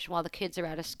Plaquemines Parish while the kids are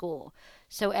out of school.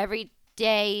 So every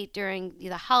day during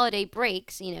the holiday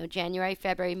breaks, January,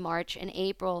 February, March, and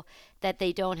April, that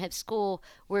they don't have school,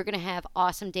 we're going to have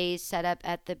awesome days set up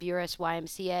at the Buras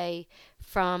YMCA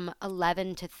from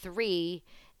 11 to 3.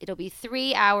 It'll be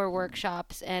 3-hour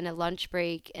workshops and a lunch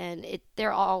break, and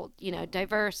they're all,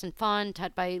 diverse and fun,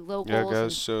 taught by locals. Yeah,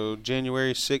 guys, so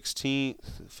January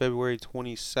 16th, February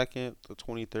 22nd, the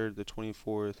 23rd, the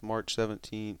 24th, March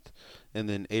 17th, and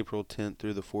then April 10th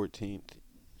through the 14th.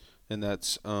 And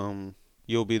that's,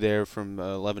 you'll be there from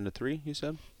 11 to 3, you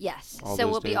said? Yes. All so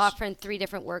those we'll days? be offering 3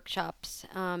 different workshops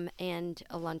and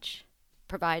a lunch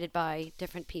provided by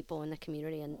different people in the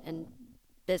community and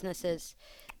businesses.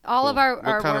 All of our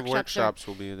What kind of workshops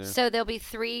will be there? So there'll be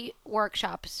 3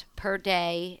 workshops per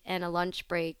day and a lunch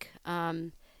break.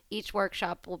 Each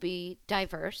workshop will be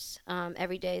diverse.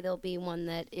 Every day there'll be one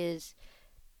that is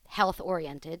health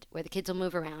oriented, where the kids will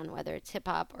move around, whether it's hip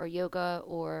hop or yoga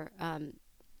or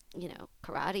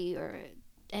karate or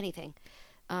anything.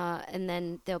 And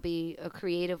then there'll be a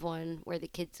creative one where the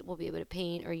kids will be able to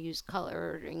paint or use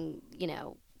coloring,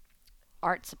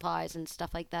 art supplies and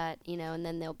stuff like that, and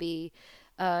then there'll be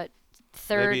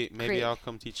third. Maybe I'll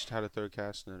come teach you how to throw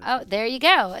cast net. Oh, there you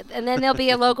go. And then there'll be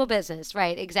a local business,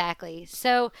 right? Exactly.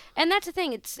 So, and that's the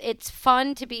thing. It's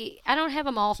fun to be. I don't have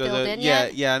them all filled in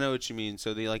yet. Yeah, I know what you mean.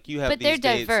 So you have but these they're dates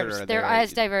that diverse. are They're there.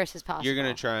 as diverse as possible. You're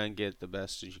gonna try and get the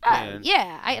best as you can.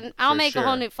 Yeah, I'll For make a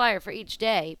whole sure. new flyer for each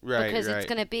day Right. because it's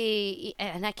gonna be,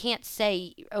 and I can't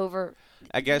say over.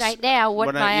 I guess right now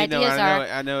what my ideas are.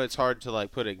 I know it's hard to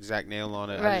put an exact nail on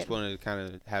it. Right. I just wanted to kind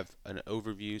of have an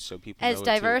overview so people As know what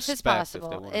diverse to as expect if they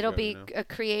possible. wanna It'll go, be a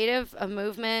creative, a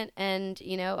movement, and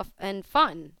and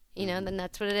fun. And then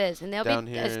that's what it is. And they'll Down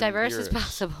be here as in diverse as Buras.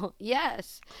 possible.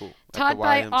 Yes. Cool. At the Taught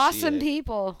by YMCA. awesome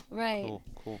people. Right.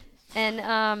 Cool.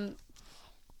 And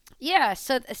yeah,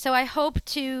 so I hope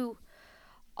to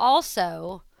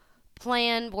also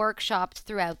plan workshops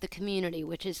throughout the community,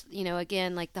 which is,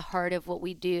 again, like the heart of what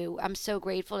we do. I'm so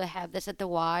grateful to have this at the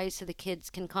Y so the kids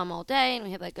can come all day and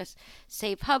we have like a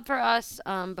safe hub for us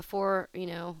before,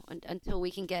 until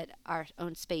we can get our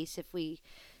own space if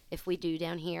we do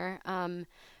down here.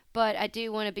 But I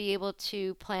do want to be able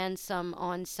to plan some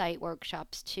on-site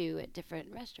workshops too at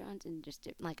different restaurants and just,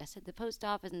 like I said, the post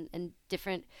office and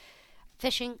different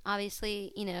fishing,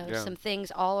 obviously, some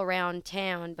things all around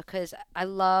town because I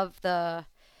love I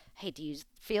hate to use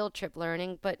field trip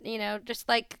learning, but, just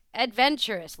like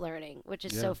adventurous learning, which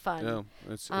is so fun. Yeah,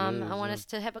 I want us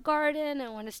to have a garden. I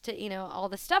want us to, all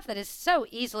the stuff that is so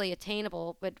easily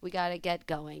attainable, but we got to get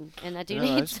going. And I do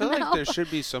need some I feel help. like there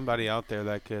should be somebody out there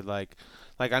that could like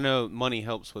I know money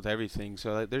helps with everything,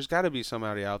 so there's got to be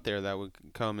somebody out there that would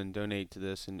come and donate to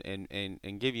this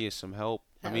and give you some help.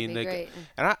 That would be great.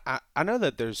 And I know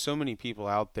that there's so many people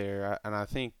out there, and I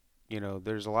think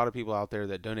there's a lot of people out there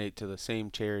that donate to the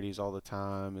same charities all the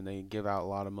time, and they give out a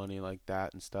lot of money like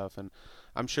that and stuff. And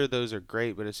I'm sure those are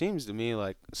great, but it seems to me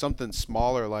like something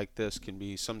smaller like this can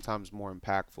be sometimes more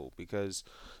impactful because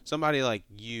somebody like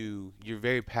you're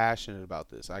very passionate about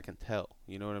this. I can tell.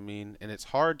 You know what I mean? And it's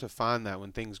hard to find that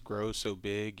when things grow so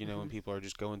big, you know, when people are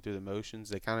just going through the motions,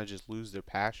 they kind of just lose their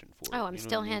passion for it. Oh, I'm You know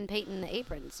still what I mean? hand painting the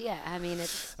aprons. Yeah, I mean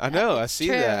I know. I it's see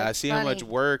true. that. I It's see how much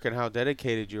funny. work and how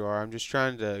dedicated you are. I'm just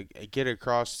trying to get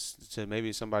across to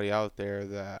maybe somebody out there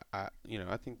that I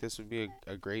think this would be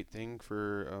a great thing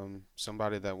for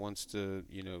somebody that wants to,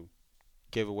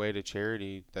 give away to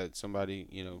charity. That somebody,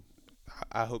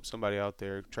 I hope somebody out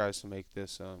there tries to make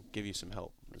this give you some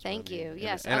help. Is what I Thank mean. you.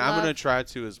 Yes, And I I'm gonna love. try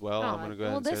to as well. I'm Oh, gonna go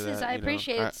ahead well, and say this is. that. I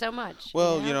appreciate it so much.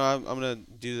 Well, I'm gonna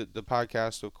do the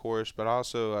podcast, of course, but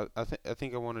also I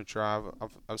think I want to try.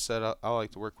 I've said I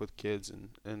like to work with kids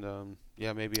and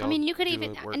yeah, maybe I I'll mean, you could do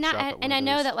even, a and, workshop at one and of I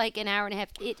know those. that like an hour and a half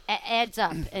adds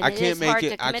up, and I it can't is make hard it.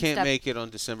 to I commit can't stuff. make it on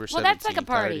December 17th. Well, that's like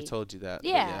a I already party. told you that.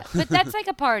 Yeah, but that's like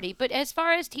a party. But as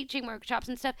far as teaching workshops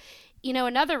and stuff,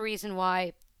 another reason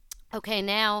why, okay,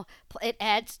 now it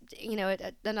adds,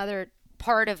 another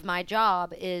part of my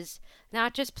job is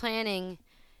not just planning.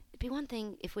 It'd be one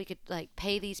thing if we could like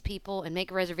pay these people and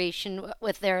make a reservation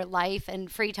with their life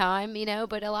and free time,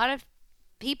 but a lot of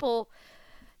people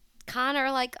kind of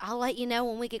are like, I'll let you know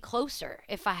when we get closer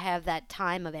if I have that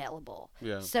time available.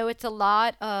 Yeah. So it's a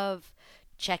lot of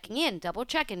checking in, double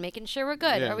checking, making sure we're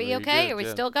good. Yeah, Are we you're okay? good, Are we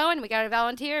yeah. still going? We got to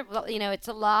volunteer. Well, it's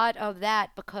a lot of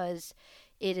that because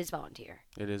it is volunteer.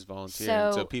 It is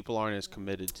volunteering, so So people aren't as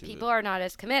committed to People it. are not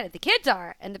as committed. The kids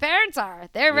are, and the parents are.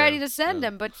 They're Yeah, ready to send yeah.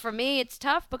 them. But for me, it's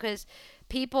tough because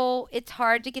it's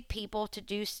hard to get people to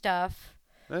do stuff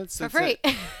That's for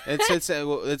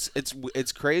it's free.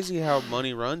 it's crazy how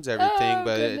money runs everything, Oh,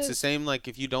 but it's the goodness. same like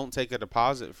if you don't take a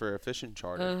deposit for a fishing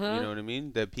charter, Uh-huh. you know what I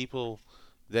mean? That people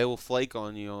they will flake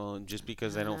on you just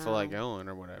because they don't feel like going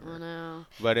or I whatever. know.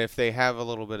 But if they have a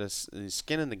little bit of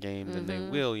skin in the game, then they Mhm.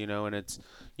 will, and it's,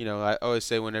 I always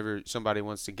say whenever somebody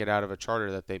wants to get out of a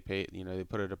charter that they pay, they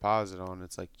put a deposit on,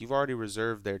 it's like you've already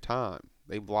reserved their time.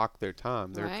 They block their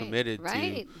time. They're Right, committed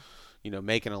right, to,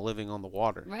 making a living on the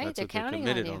water. Right, That's they're what they're counting on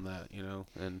committed you. on that.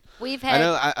 And We've I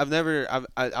know had. I've never,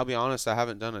 I'll be honest, I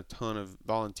haven't done a ton of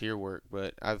volunteer work,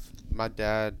 but my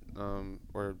dad,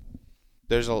 or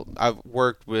I've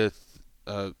worked with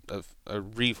a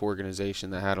reef organization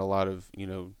that had a lot of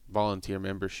volunteer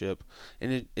membership,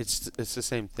 and it's the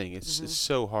same thing. It's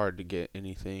so hard to get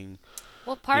anything.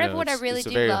 Well, part of know, what I it's- really it's a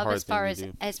do very love hard as far thing as to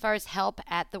do. as far as help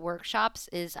at the workshops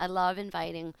is I love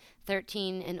inviting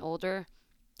 13 and older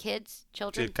kids, To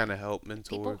children. kind of help mentor,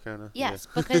 People? kind of. Yes,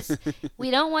 because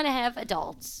we don't want to have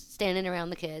adults standing around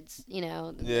the kids.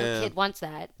 No Yeah. kid wants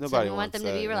that. Nobody so we want wants them to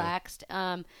that, be yeah. relaxed.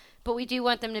 But we do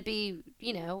want them to be,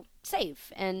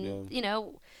 safe and,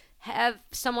 have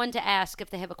someone to ask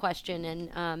if they have a question.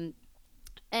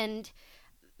 And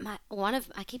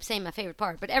I keep saying my favorite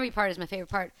part, but every part is my favorite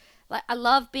part. Like, I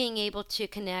love being able to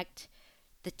connect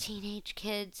the teenage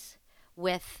kids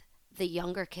with the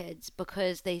younger kids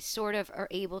because they sort of are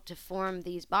able to form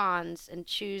these bonds and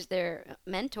choose their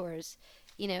mentors,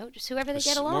 just whoever they It's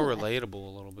get along more with. relatable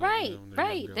a little bit. Right, when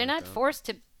right. younger They're like not that. forced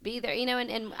to be there,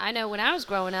 and I know when I was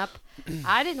growing up,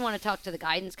 I didn't want to talk to the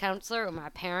guidance counselor or my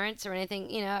parents or anything,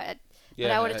 but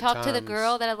Yeah, I would have at talked to the times-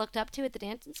 girl that I looked up to at the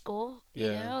dancing school,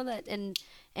 Yeah.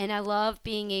 and I love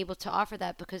being able to offer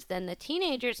that because then the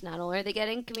teenagers, not only are they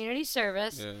getting community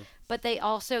service, Yeah. but they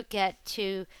also get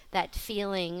to that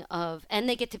feeling of, and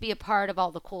they get to be a part of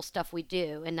all the cool stuff we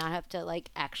do and not have to like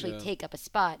actually Yeah. take up a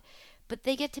spot. But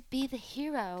they get to be the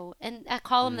hero, and I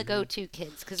call them the go-to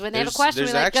kids because when they have a There's- question,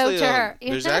 there's we like go actually to a- her.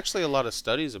 There's actually a lot of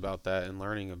studies about that in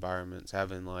learning environments,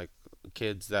 having like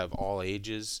kids that have all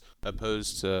ages,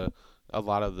 opposed to a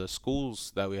lot of the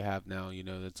schools that we have now.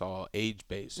 That's all age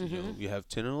based. You have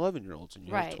 10 and 11-year-olds, and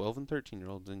you Right. have 12 and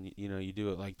 13-year-olds, and you do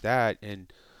it like that.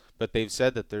 But they've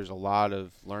said that there's a lot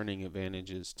of learning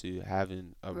advantages to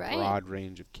having a Right. broad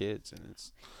range of kids, and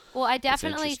it's Well, I it's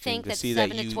definitely interesting think to that see 7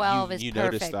 that to you 12 is you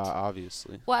perfect. noticed that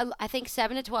obviously. Well, I think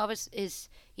 7 to 12 is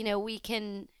we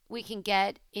can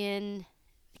get in.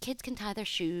 Kids can tie their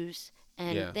shoes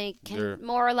and Yeah, they they're- can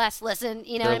more or less listen.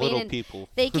 You know They're what I mean? little And people.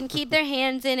 they can keep their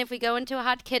hands in if we go into a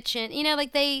hot kitchen.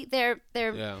 Like they're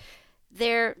Yeah.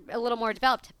 they're a little more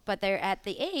developed, but they're at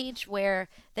the age where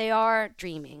they are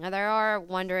dreaming or they are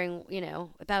wondering,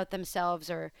 about themselves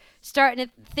or starting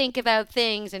to think about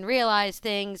things and realize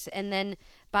things. And then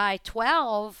by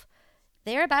 12,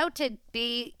 they're about to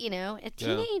be, a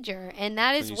teenager. And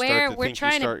that When is you start where to we're think you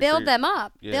trying to start build for- them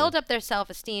up, Yeah. build up their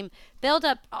self-esteem, build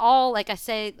up all, like I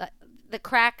say, the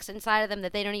cracks inside of them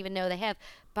that they don't even know they have.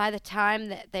 By the time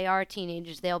that they are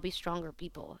teenagers, they'll be stronger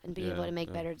people and be able to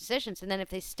make better decisions. And then if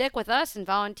they stick with us and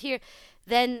volunteer,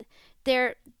 then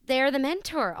they're the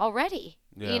mentor already.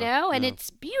 You know, and it's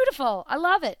beautiful. I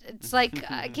love it. It's like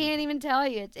I can't even tell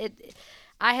you.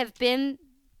 I've been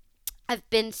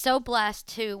so blessed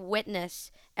to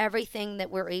witness everything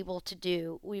that we're able to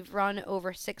do. We've run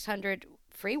over 600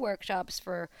 free workshops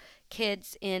for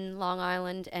kids in Long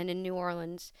Island and in New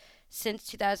Orleans since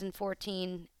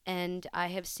 2014, and I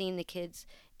have seen the kids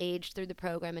age through the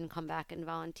program and come back and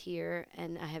volunteer,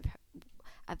 and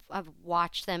I've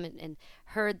watched them and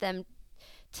heard them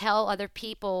tell other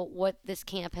people what this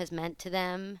camp has meant to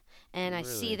them, and I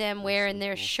see them wearing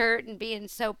their shirt and being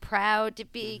so proud to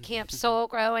be Camp Soul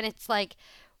Grow, and it's like,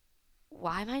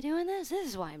 why am I doing this? This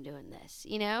is why I'm doing this,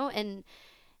 you know, and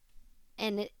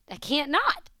I can't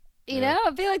not, you know.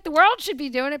 I feel like the world should be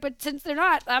doing it, but since they're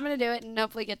not, I'm going to do it and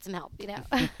hopefully get some help, you know.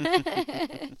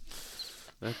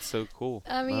 That's so cool.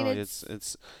 I mean,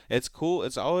 it's cool.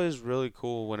 It's always really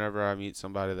cool whenever I meet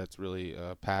somebody that's really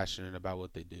passionate about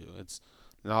what they do.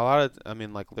 Now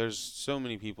there's so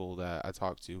many people that I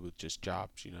talk to with just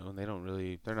jobs, you know, and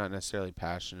they're not necessarily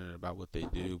passionate about what they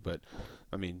do. But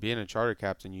I mean, being a charter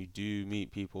captain, you do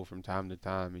meet people from time to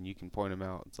time, and you can point them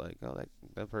out. It's like, oh,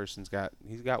 that person's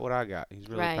he's got what I got. He's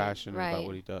really passionate about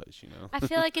what he does, you know. I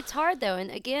feel like it's hard though,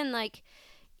 and again, like,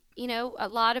 you know, a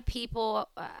lot of people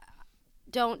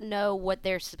don't know what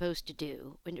they're supposed to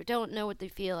do, and don't know what they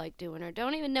feel like doing, or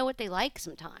don't even know what they like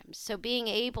sometimes. So being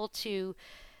able to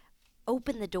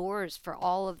open the doors for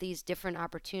all of these different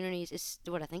opportunities is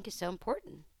what I think is so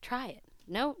important. Try it.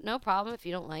 No problem if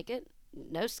you don't like it.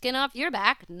 No skin off your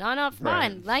back, none off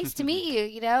mine. Nice to meet you,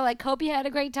 you know, like, hope you had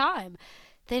a great time.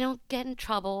 They don't get in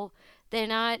trouble. They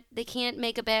can't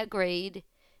make a bad grade.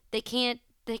 They can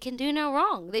do no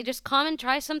wrong. They just come and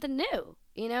try something new.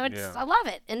 You know, I love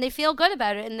it. And they feel good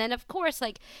about it. And then, of course,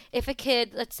 like, if a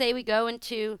kid, let's say we go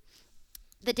into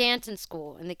the dancing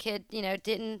school and the kid, you know,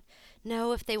 didn't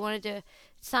know if they wanted to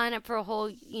sign up for a whole,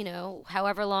 you know,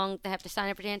 however long they have to sign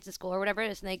up for dancing school or whatever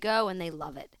it is, and they go and they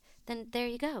love it, then there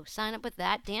you go. Sign up with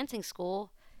that dancing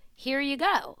school. Here you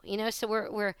go. You know, so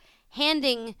we're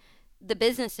handing the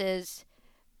businesses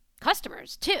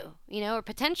customers too, you know, or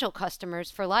potential customers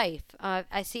for life.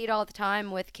 I see it all the time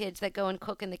with kids that go and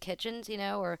cook in the kitchens, you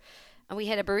know, or we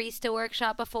had a barista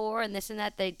workshop before and this and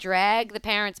that. They drag the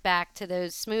parents back to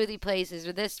those smoothie places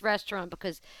or this restaurant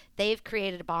because they've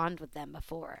created a bond with them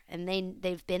before, and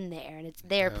they've been there, and it's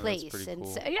their place. And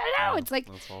cool. So, you know, it's like,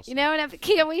 awesome. You know, and I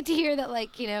can't wait to hear that,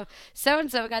 like, you know,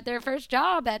 so-and-so got their first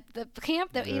job at the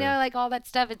camp, that, you know, like all that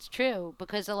stuff. It's true,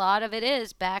 because a lot of it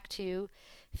is back to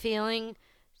feeling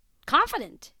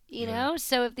confident, you know?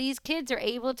 So if these kids are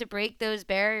able to break those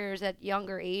barriers at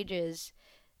younger ages,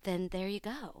 then there you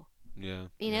go. Yeah.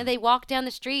 You know, they walk down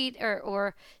the street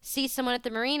or see someone at the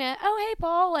marina. Oh, hey,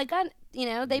 Paul. Like, you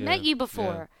know, they met you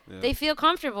before. Yeah. They feel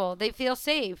comfortable. They feel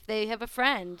safe. They have a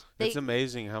friend. It's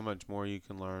amazing how much more you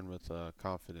can learn with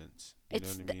confidence. You know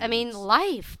what I mean,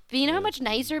 life. You know how much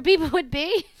nicer people would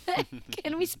be?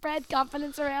 Can we spread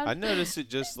confidence around? I notice it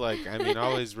just like, I mean, I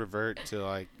always revert to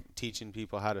like teaching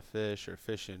people how to fish or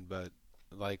fishing, but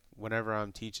like whenever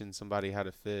I'm teaching somebody how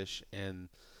to fish and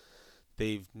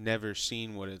they've never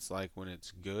seen what it's like when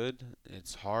it's good,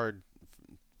 it's hard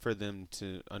for them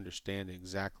to understand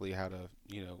exactly how to,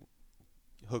 you know,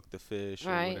 hook the fish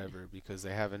or whatever, because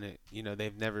they haven't, you know,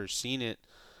 they've never seen it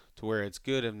to where it's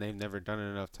good, and they've never done it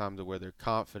enough time to where they're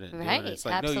confident doing it. It's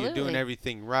like, absolutely. No, you're doing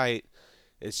everything right.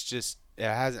 It's just, it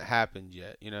hasn't happened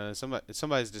yet. You know,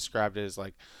 somebody's described it as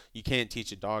like, you can't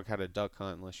teach a dog how to duck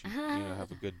hunt unless you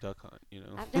have a good duck hunt, you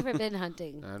know. I've never been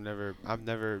hunting. I've never,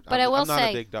 but I'm not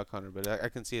a big duck hunter, but I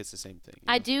can see it's the same thing.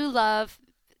 I do love,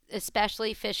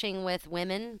 especially fishing with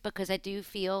women, because I do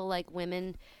feel like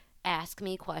women ask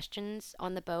me questions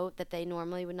on the boat that they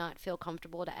normally would not feel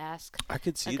comfortable to ask. I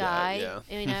could see a guy, that,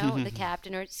 yeah. You know, the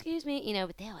captain, or excuse me, you know,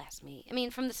 but they'll ask me. I mean,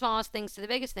 from the smallest things to the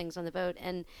biggest things on the boat,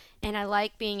 and I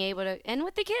like being able to, and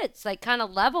with the kids, like kind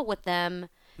of level with them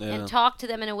and talk to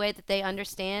them in a way that they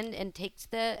understand and takes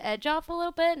the edge off a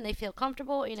little bit, and they feel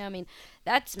comfortable. You know, I mean,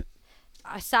 that's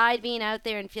aside being out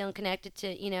there and feeling connected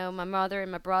to, you know, my mother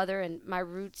and my brother and my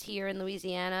roots here in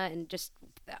Louisiana and just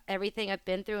everything I've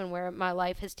been through and where my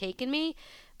life has taken me,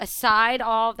 aside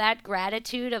all that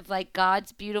gratitude of like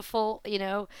God's beautiful, you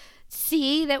know,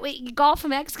 sea that we Gulf of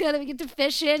Mexico that we get to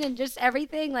fish in, and just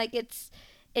everything, like it's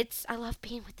I love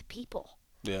being with the people.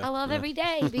 Yeah. I love Yeah. every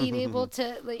day being able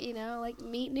to, like, like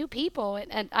meet new people.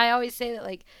 And I always say that,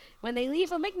 like, when they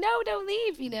leave, I'm like, no, don't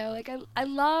leave. Like, I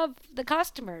love the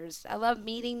customers. I love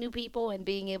meeting new people and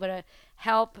being able to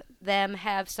help them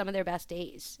have some of their best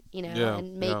days, Yeah.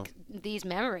 and Yeah. make these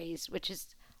memories, which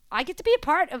is, I get to be a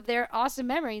part of their awesome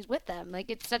memories with them. Like,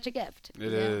 it's such a gift.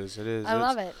 It is. It is. I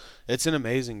love it. It's an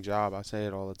amazing job. I say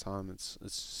it all the time. It's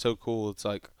so cool. It's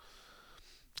like,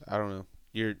 I don't know.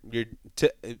 You're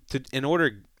in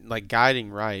order, like,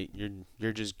 guiding right.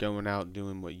 You're just going out and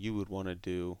doing what you would want to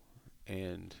do,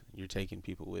 and you're taking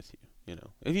people with you.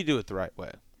 If you do it the right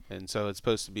way. And so it's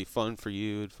supposed to be fun for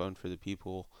you and fun for the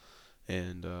people.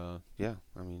 And yeah,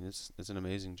 I mean, it's an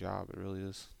amazing job. It really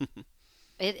is.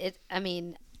 I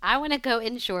mean, I want to go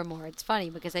inshore more. It's funny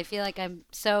because I feel like I'm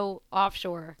so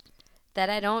offshore that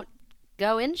I don't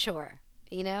go inshore.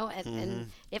 And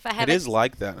if I have It is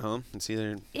like that, huh? It's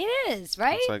either it is,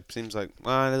 right? It's like seems like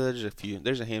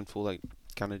there's a handful like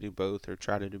kind of do both or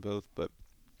try to do both, but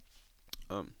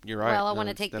you're right. Well, I No, want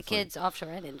to it's take the definitely- kids offshore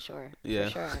and inshore. Yeah.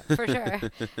 For sure.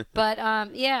 But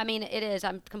yeah, I mean, it is.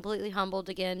 I'm completely humbled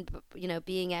again,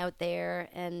 being out there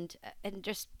and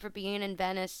just for being in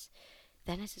Venice.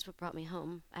 Venice is what brought me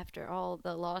home after all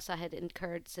the loss I had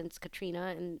incurred since Katrina,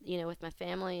 and with my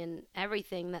family and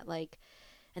everything that, like,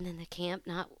 and then the camp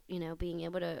not being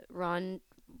able to run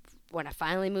when I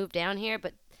finally moved down here.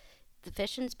 But the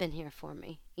fishing's been here for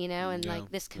me, and Yeah,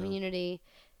 like this yeah. community,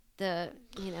 the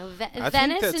think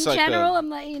Venice that's in like general. a- I'm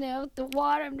like, the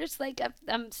water. I'm just like,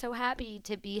 I'm so happy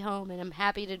to be home, and I'm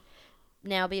happy to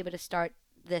now be able to start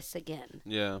this again.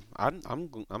 Yeah,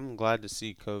 I'm glad to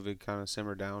see COVID kind of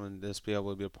simmer down and just be able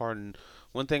to be a part. And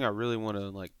one thing I really want to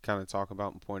like kind of talk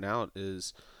about and point out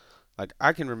is, like,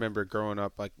 I can remember growing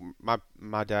up, like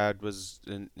my dad was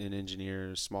an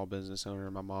engineer, a small business owner.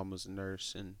 My mom was a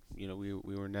nurse, and we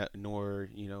were nor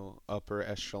upper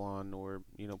echelon nor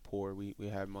poor. We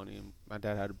had money, and my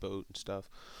dad had a boat and stuff.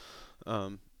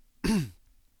 Um,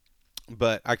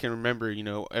 but I can remember,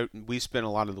 we spent a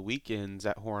lot of the weekends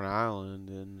at Horn Island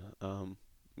and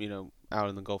out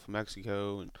in the Gulf of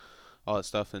Mexico and all that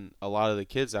stuff. And a lot of the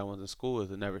kids I went to school with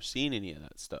had never seen any of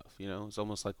that stuff. It's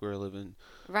almost like we were living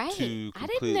Right. two I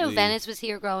didn't know completely Venice was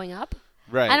here growing up.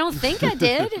 right. I don't think I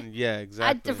did. Yeah,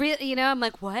 exactly. I'm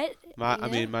like, what? I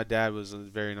mean, my dad was a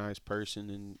very nice person,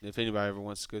 and if anybody ever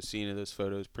wants to go see any of those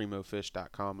photos,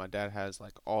 primofish.com. My dad has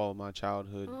like all my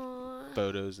childhood Aw.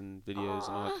 photos and videos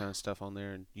and all that kind of stuff on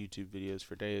there, and YouTube videos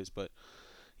for days. But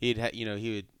he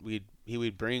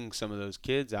would bring some of those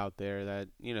kids out there that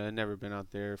had never been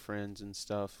out there, friends and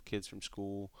stuff, kids from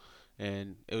school,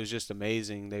 and it was just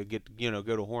amazing. They would get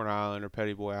go to Horn Island or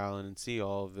Petty Boy Island and see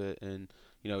all of it, and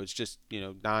it's just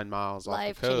 9 miles off the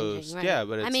Life coast. changing, right? Yeah,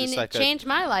 but it's I mean, just like it changed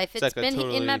my life. it's It's like a been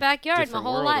in my totally backyard my different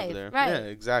whole world over life. there. Right. Yeah,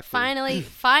 exactly. Finally.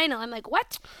 I'm like,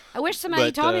 what? I wish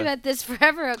somebody But, told me about this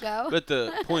forever ago. But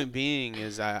the point being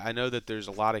is, I know that there's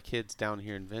a lot of kids down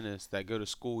here in Venice that go to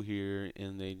school here,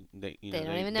 and they they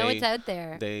don't even know what's out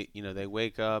there. They they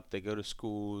wake up, they go to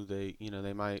school, they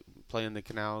might play in the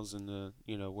canals and the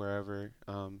wherever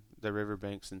the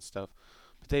riverbanks and stuff,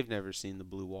 but they've never seen the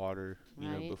blue water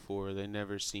Right. before. They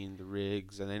never seen the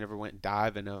rigs, and they never went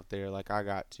diving out there like I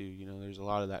got to. There's a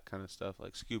lot of that kind of stuff,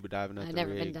 like scuba diving at I've the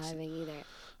never rigs. been diving either.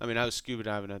 I mean, I was scuba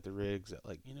diving at the rigs at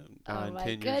like 9, my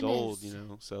 10 years old.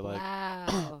 goodness. So like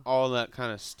Wow. all that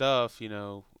kind of stuff.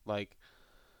 Like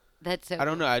That's so I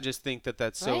don't know. cool. I just think that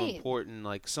that's so Right. important.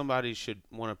 Like somebody should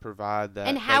want to provide that.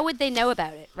 And how like, would they know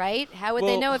about it, right? How would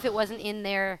they Well- know if it wasn't in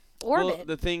their Well, orbit?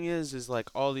 the thing is like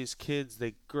all these kids,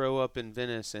 they grow up in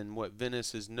Venice, and what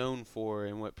Venice is known for,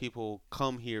 and what people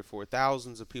come here for.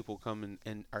 Thousands of people come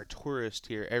and are tourists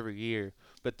here every year,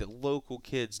 but the local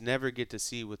kids never get to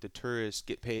see what the tourists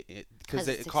get paid because 'Cause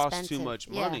it it's costs too expensive. much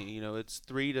Yeah. money. It's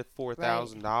 $3,000 to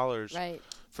 $4,000 right.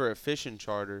 for a fishing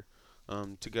charter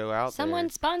to go out Someone there.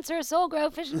 sponsor a Soul Grow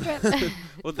fishing trip.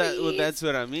 Well, Please. that's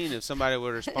what I mean. If somebody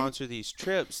were to sponsor these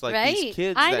trips, like Right. these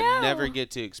kids I that never know. get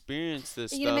to experience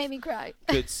this You're gonna stuff make me cry.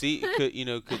 could see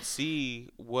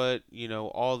what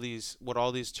all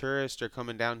these tourists are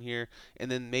coming down here, and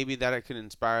then maybe that it could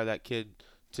inspire that kid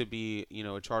to be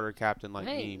a charter captain like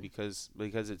me, Right. because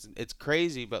it's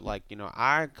crazy, but like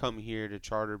I come here to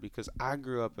charter because I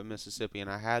grew up in Mississippi, and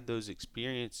I had those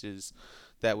experiences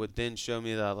that would then show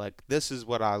me that like this is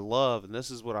what I love and this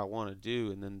is what I want to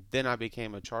do, and then I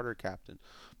became a charter captain.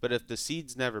 But if the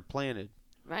seed's never planted,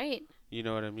 Right. you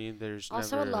know what I mean, there's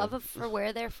Also never a love for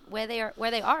where they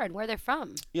are and where they're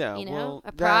from. yeah, You know, well,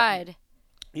 a that- pride.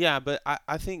 Yeah, but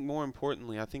I think more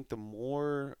importantly, I think the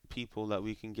more people that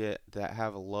we can get that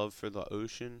have a love for the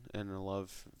ocean and a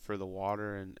love for the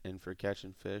water and for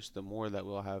catching fish, the more that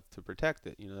we'll have to protect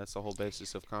it. That's the whole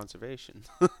basis of conservation.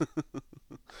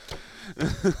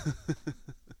 What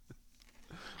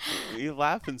are you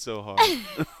laughing so hard?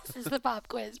 This is the pop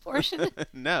quiz portion.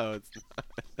 No, it's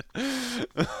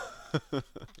not.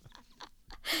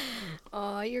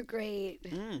 Oh, you're great.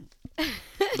 Mm.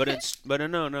 But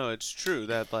no, no, it's true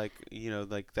that, like,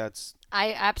 like, that's.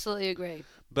 I absolutely agree.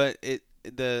 But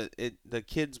the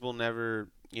kids will never,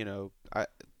 to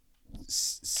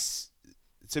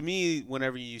me,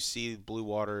 whenever you see blue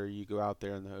water, you go out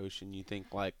there in the ocean, you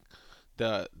think like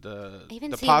Even the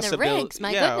seeing the possibility, rigs,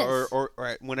 my yeah, goodness. or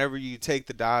whenever you take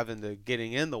the dive into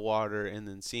getting in the water and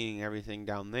then seeing everything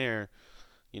down there,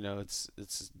 it's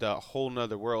the whole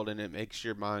nother world, and it makes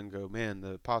your mind go, man,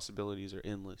 the possibilities are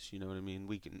endless. You know what I mean?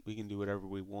 We can do whatever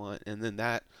we want, and then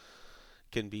that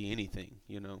can be anything.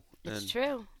 It's And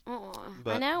true. Aw, I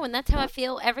but know, and that's how I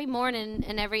feel every morning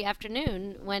and every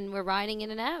afternoon when we're riding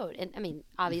in and out. And I mean,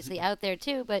 obviously out there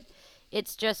too, but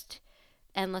it's just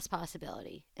endless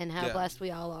possibility and how yeah, blessed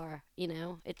we all are.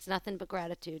 It's nothing but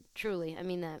gratitude, truly. I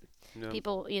mean that. no,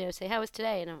 People, say, "How was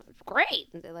today?" And I'm great.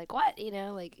 And they're like, "What?"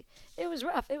 Like, "It was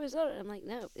rough. It was." I'm like,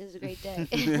 "No, it was a great day."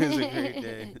 it is a great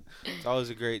day. It's always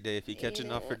a great day if you catch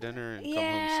enough for dinner and come home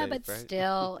Yeah, but safe, right?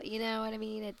 still, you know what I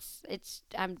mean? It's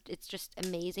just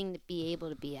amazing to be able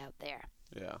to be out there.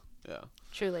 Yeah, yeah.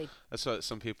 Truly. That's what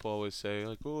some people always say,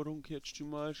 like, "Oh, don't catch too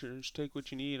much and just take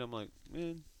what you need." I'm like,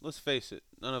 man, let's face it,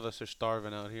 none of us are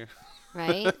starving out here.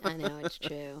 Right? I know it's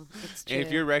true. It's And if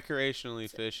true. you're recreationally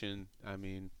fishing, I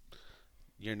mean,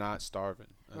 you're not starving.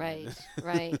 I mean, Right.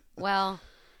 Right. Well,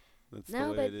 that's the no,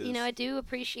 way but it is. I do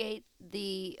appreciate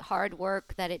the hard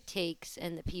work that it takes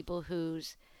and the people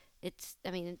whose it's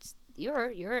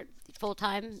your full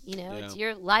time, Yeah, it's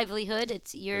your livelihood.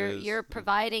 It's it is. you're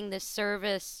providing this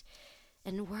service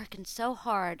and working so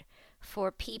hard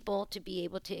for people to be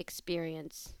able to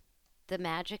experience the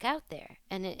magic out there.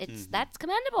 And it's Hmm. that's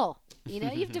commendable.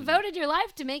 You've devoted your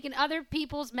life to making other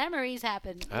people's memories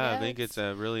happen. I think it's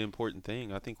a really important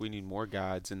thing. I think we need more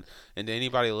guides, and to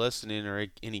anybody listening or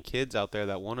any kids out there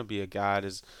that want to be a guide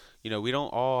is, we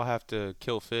don't all have to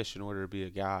kill fish in order to be a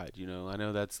guide. I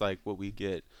know that's like what we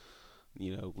get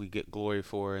glory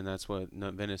for, and that's what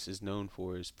Venice is known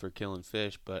for, is for killing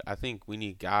fish. But I think we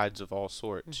need guides of all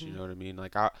sorts. You Hmm. know what I mean?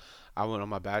 Like, I went on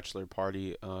my bachelor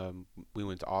party. We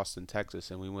went to Austin, Texas,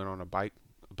 and we went on a bike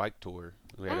tour.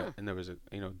 Oh, And there was a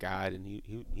guide, and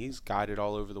he's guided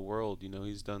all over the world.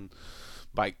 He's done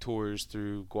bike tours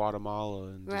through Guatemala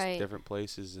and just right. different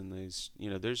places, and there's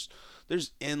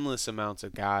endless amounts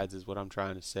of guides is what I'm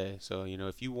trying to say. So,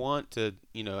 if you want to,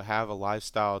 have a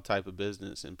lifestyle type of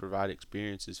business and provide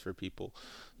experiences for people,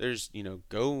 there's,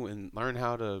 go and learn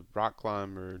how to rock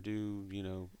climb or do,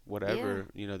 Yeah. whatever.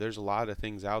 There's a lot of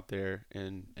things out there,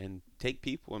 and take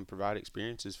people and provide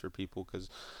experiences for people, because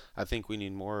I think we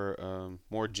need more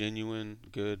genuine,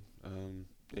 good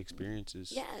experiences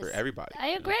for Yes. everybody. I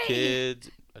agree. Kids,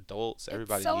 adults, It's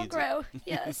everybody so needs it. gross.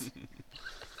 Yes.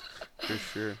 For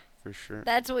sure, for sure.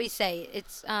 That's what we say.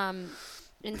 It's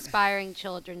inspiring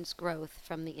children's growth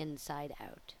from the inside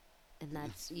out. And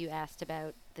that's you asked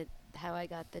about how I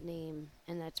got the name,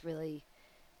 and that's really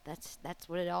that's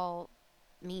what it all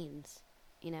means,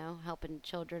 helping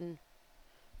children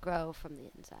grow from the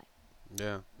inside.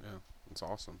 Yeah, yeah. It's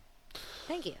awesome.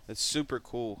 Thank you. It's super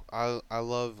cool. I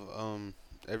love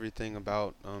everything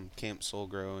about Camp Soul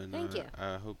Grow, and Thank you.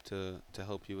 I hope to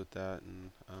help you with that,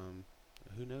 and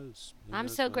who knows? Who I'm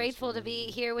knows so when this grateful to will be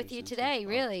here with turns you into some today,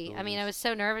 really. I mean, I possibilities. was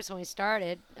so nervous when we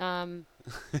started.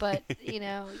 But,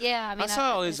 yeah, I mean, That's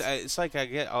how always. It's like I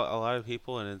get a lot of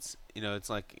people, and it's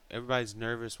like everybody's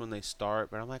nervous when they start,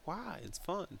 but I'm like, why? It's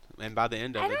fun, and by the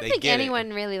end I of it, don't they think get it.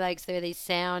 anyone really likes the way they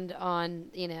sound on,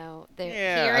 their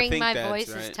Yeah, I hearing think my that's voice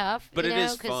is right. tough, But it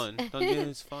is 'cause fun. Don't you think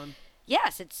it's fun?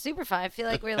 yes, it's super fun. I feel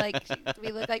like we're like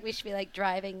we look like we should be like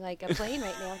driving like a plane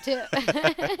right now too.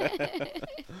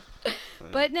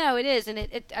 But no, it is, and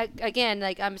again,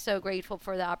 like I'm so grateful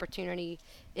for the opportunity.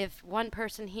 If one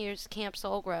person hears Camp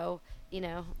Soul Grow, you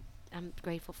know, I'm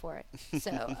grateful for it.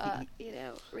 So,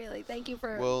 really,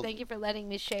 Well, thank you for letting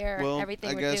me share well, I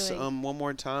everything we're guess doing. one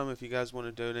more time, if you guys want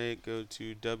to donate, go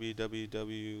to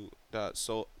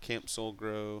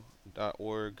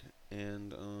www.campsoulgrow.org,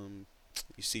 and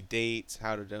you see dates,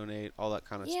 how to donate, all that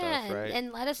kind of stuff, Yeah, and, right?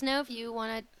 and let us know if you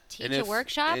want to And teach a if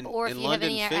workshop or if in you have London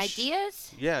any fish,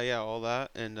 ideas. yeah, all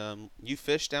that, and you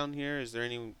fish down here. Is there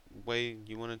any way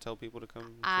you want to tell people to come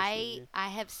fish with I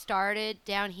have started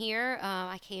down here.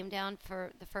 I came down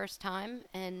for the first time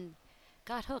and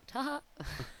got hooked. Haha.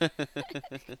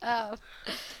 uh,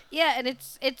 yeah, and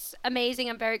it's amazing.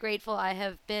 I'm very grateful. I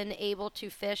have been able to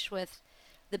fish with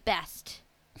the best,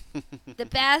 the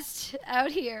best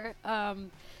out here.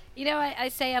 I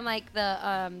say I'm like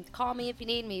the call me if you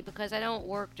need me, because I don't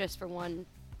work just for one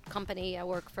company. I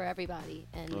work for everybody,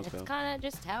 and Okay. it's kind of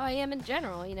just how I am in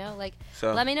general. Like,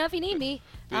 So let me know if you need me.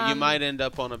 you might end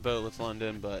up on a boat with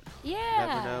London, but Yeah.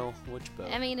 never know which boat.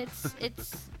 I mean,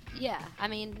 it's yeah. I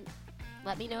mean,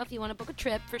 let me know if you want to book a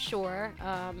trip for sure.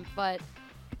 But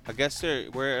I guess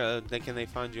can they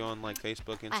find you on like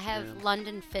Facebook, Instagram? I have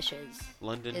London Fishes.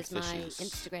 London is Fishes. my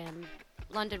Instagram.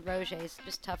 London Roger is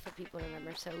just tough for people to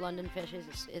remember. So London Fishes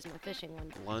is my fishing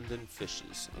one. London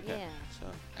Fishes. Okay. Yeah. So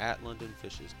at London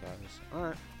Fishes, guys. All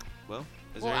right. Well,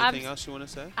 is Well, there anything else you want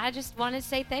to say? I just want to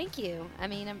say thank you. I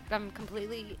mean, I'm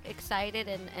completely excited,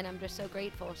 and I'm just so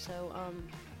grateful. So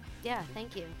yeah,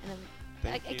 thank you. And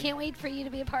I can't wait for you to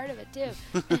be a part of it too.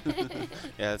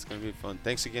 Yeah, it's gonna be fun.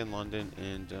 Thanks again, London,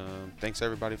 and thanks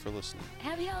everybody for listening.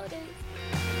 Happy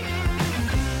holidays.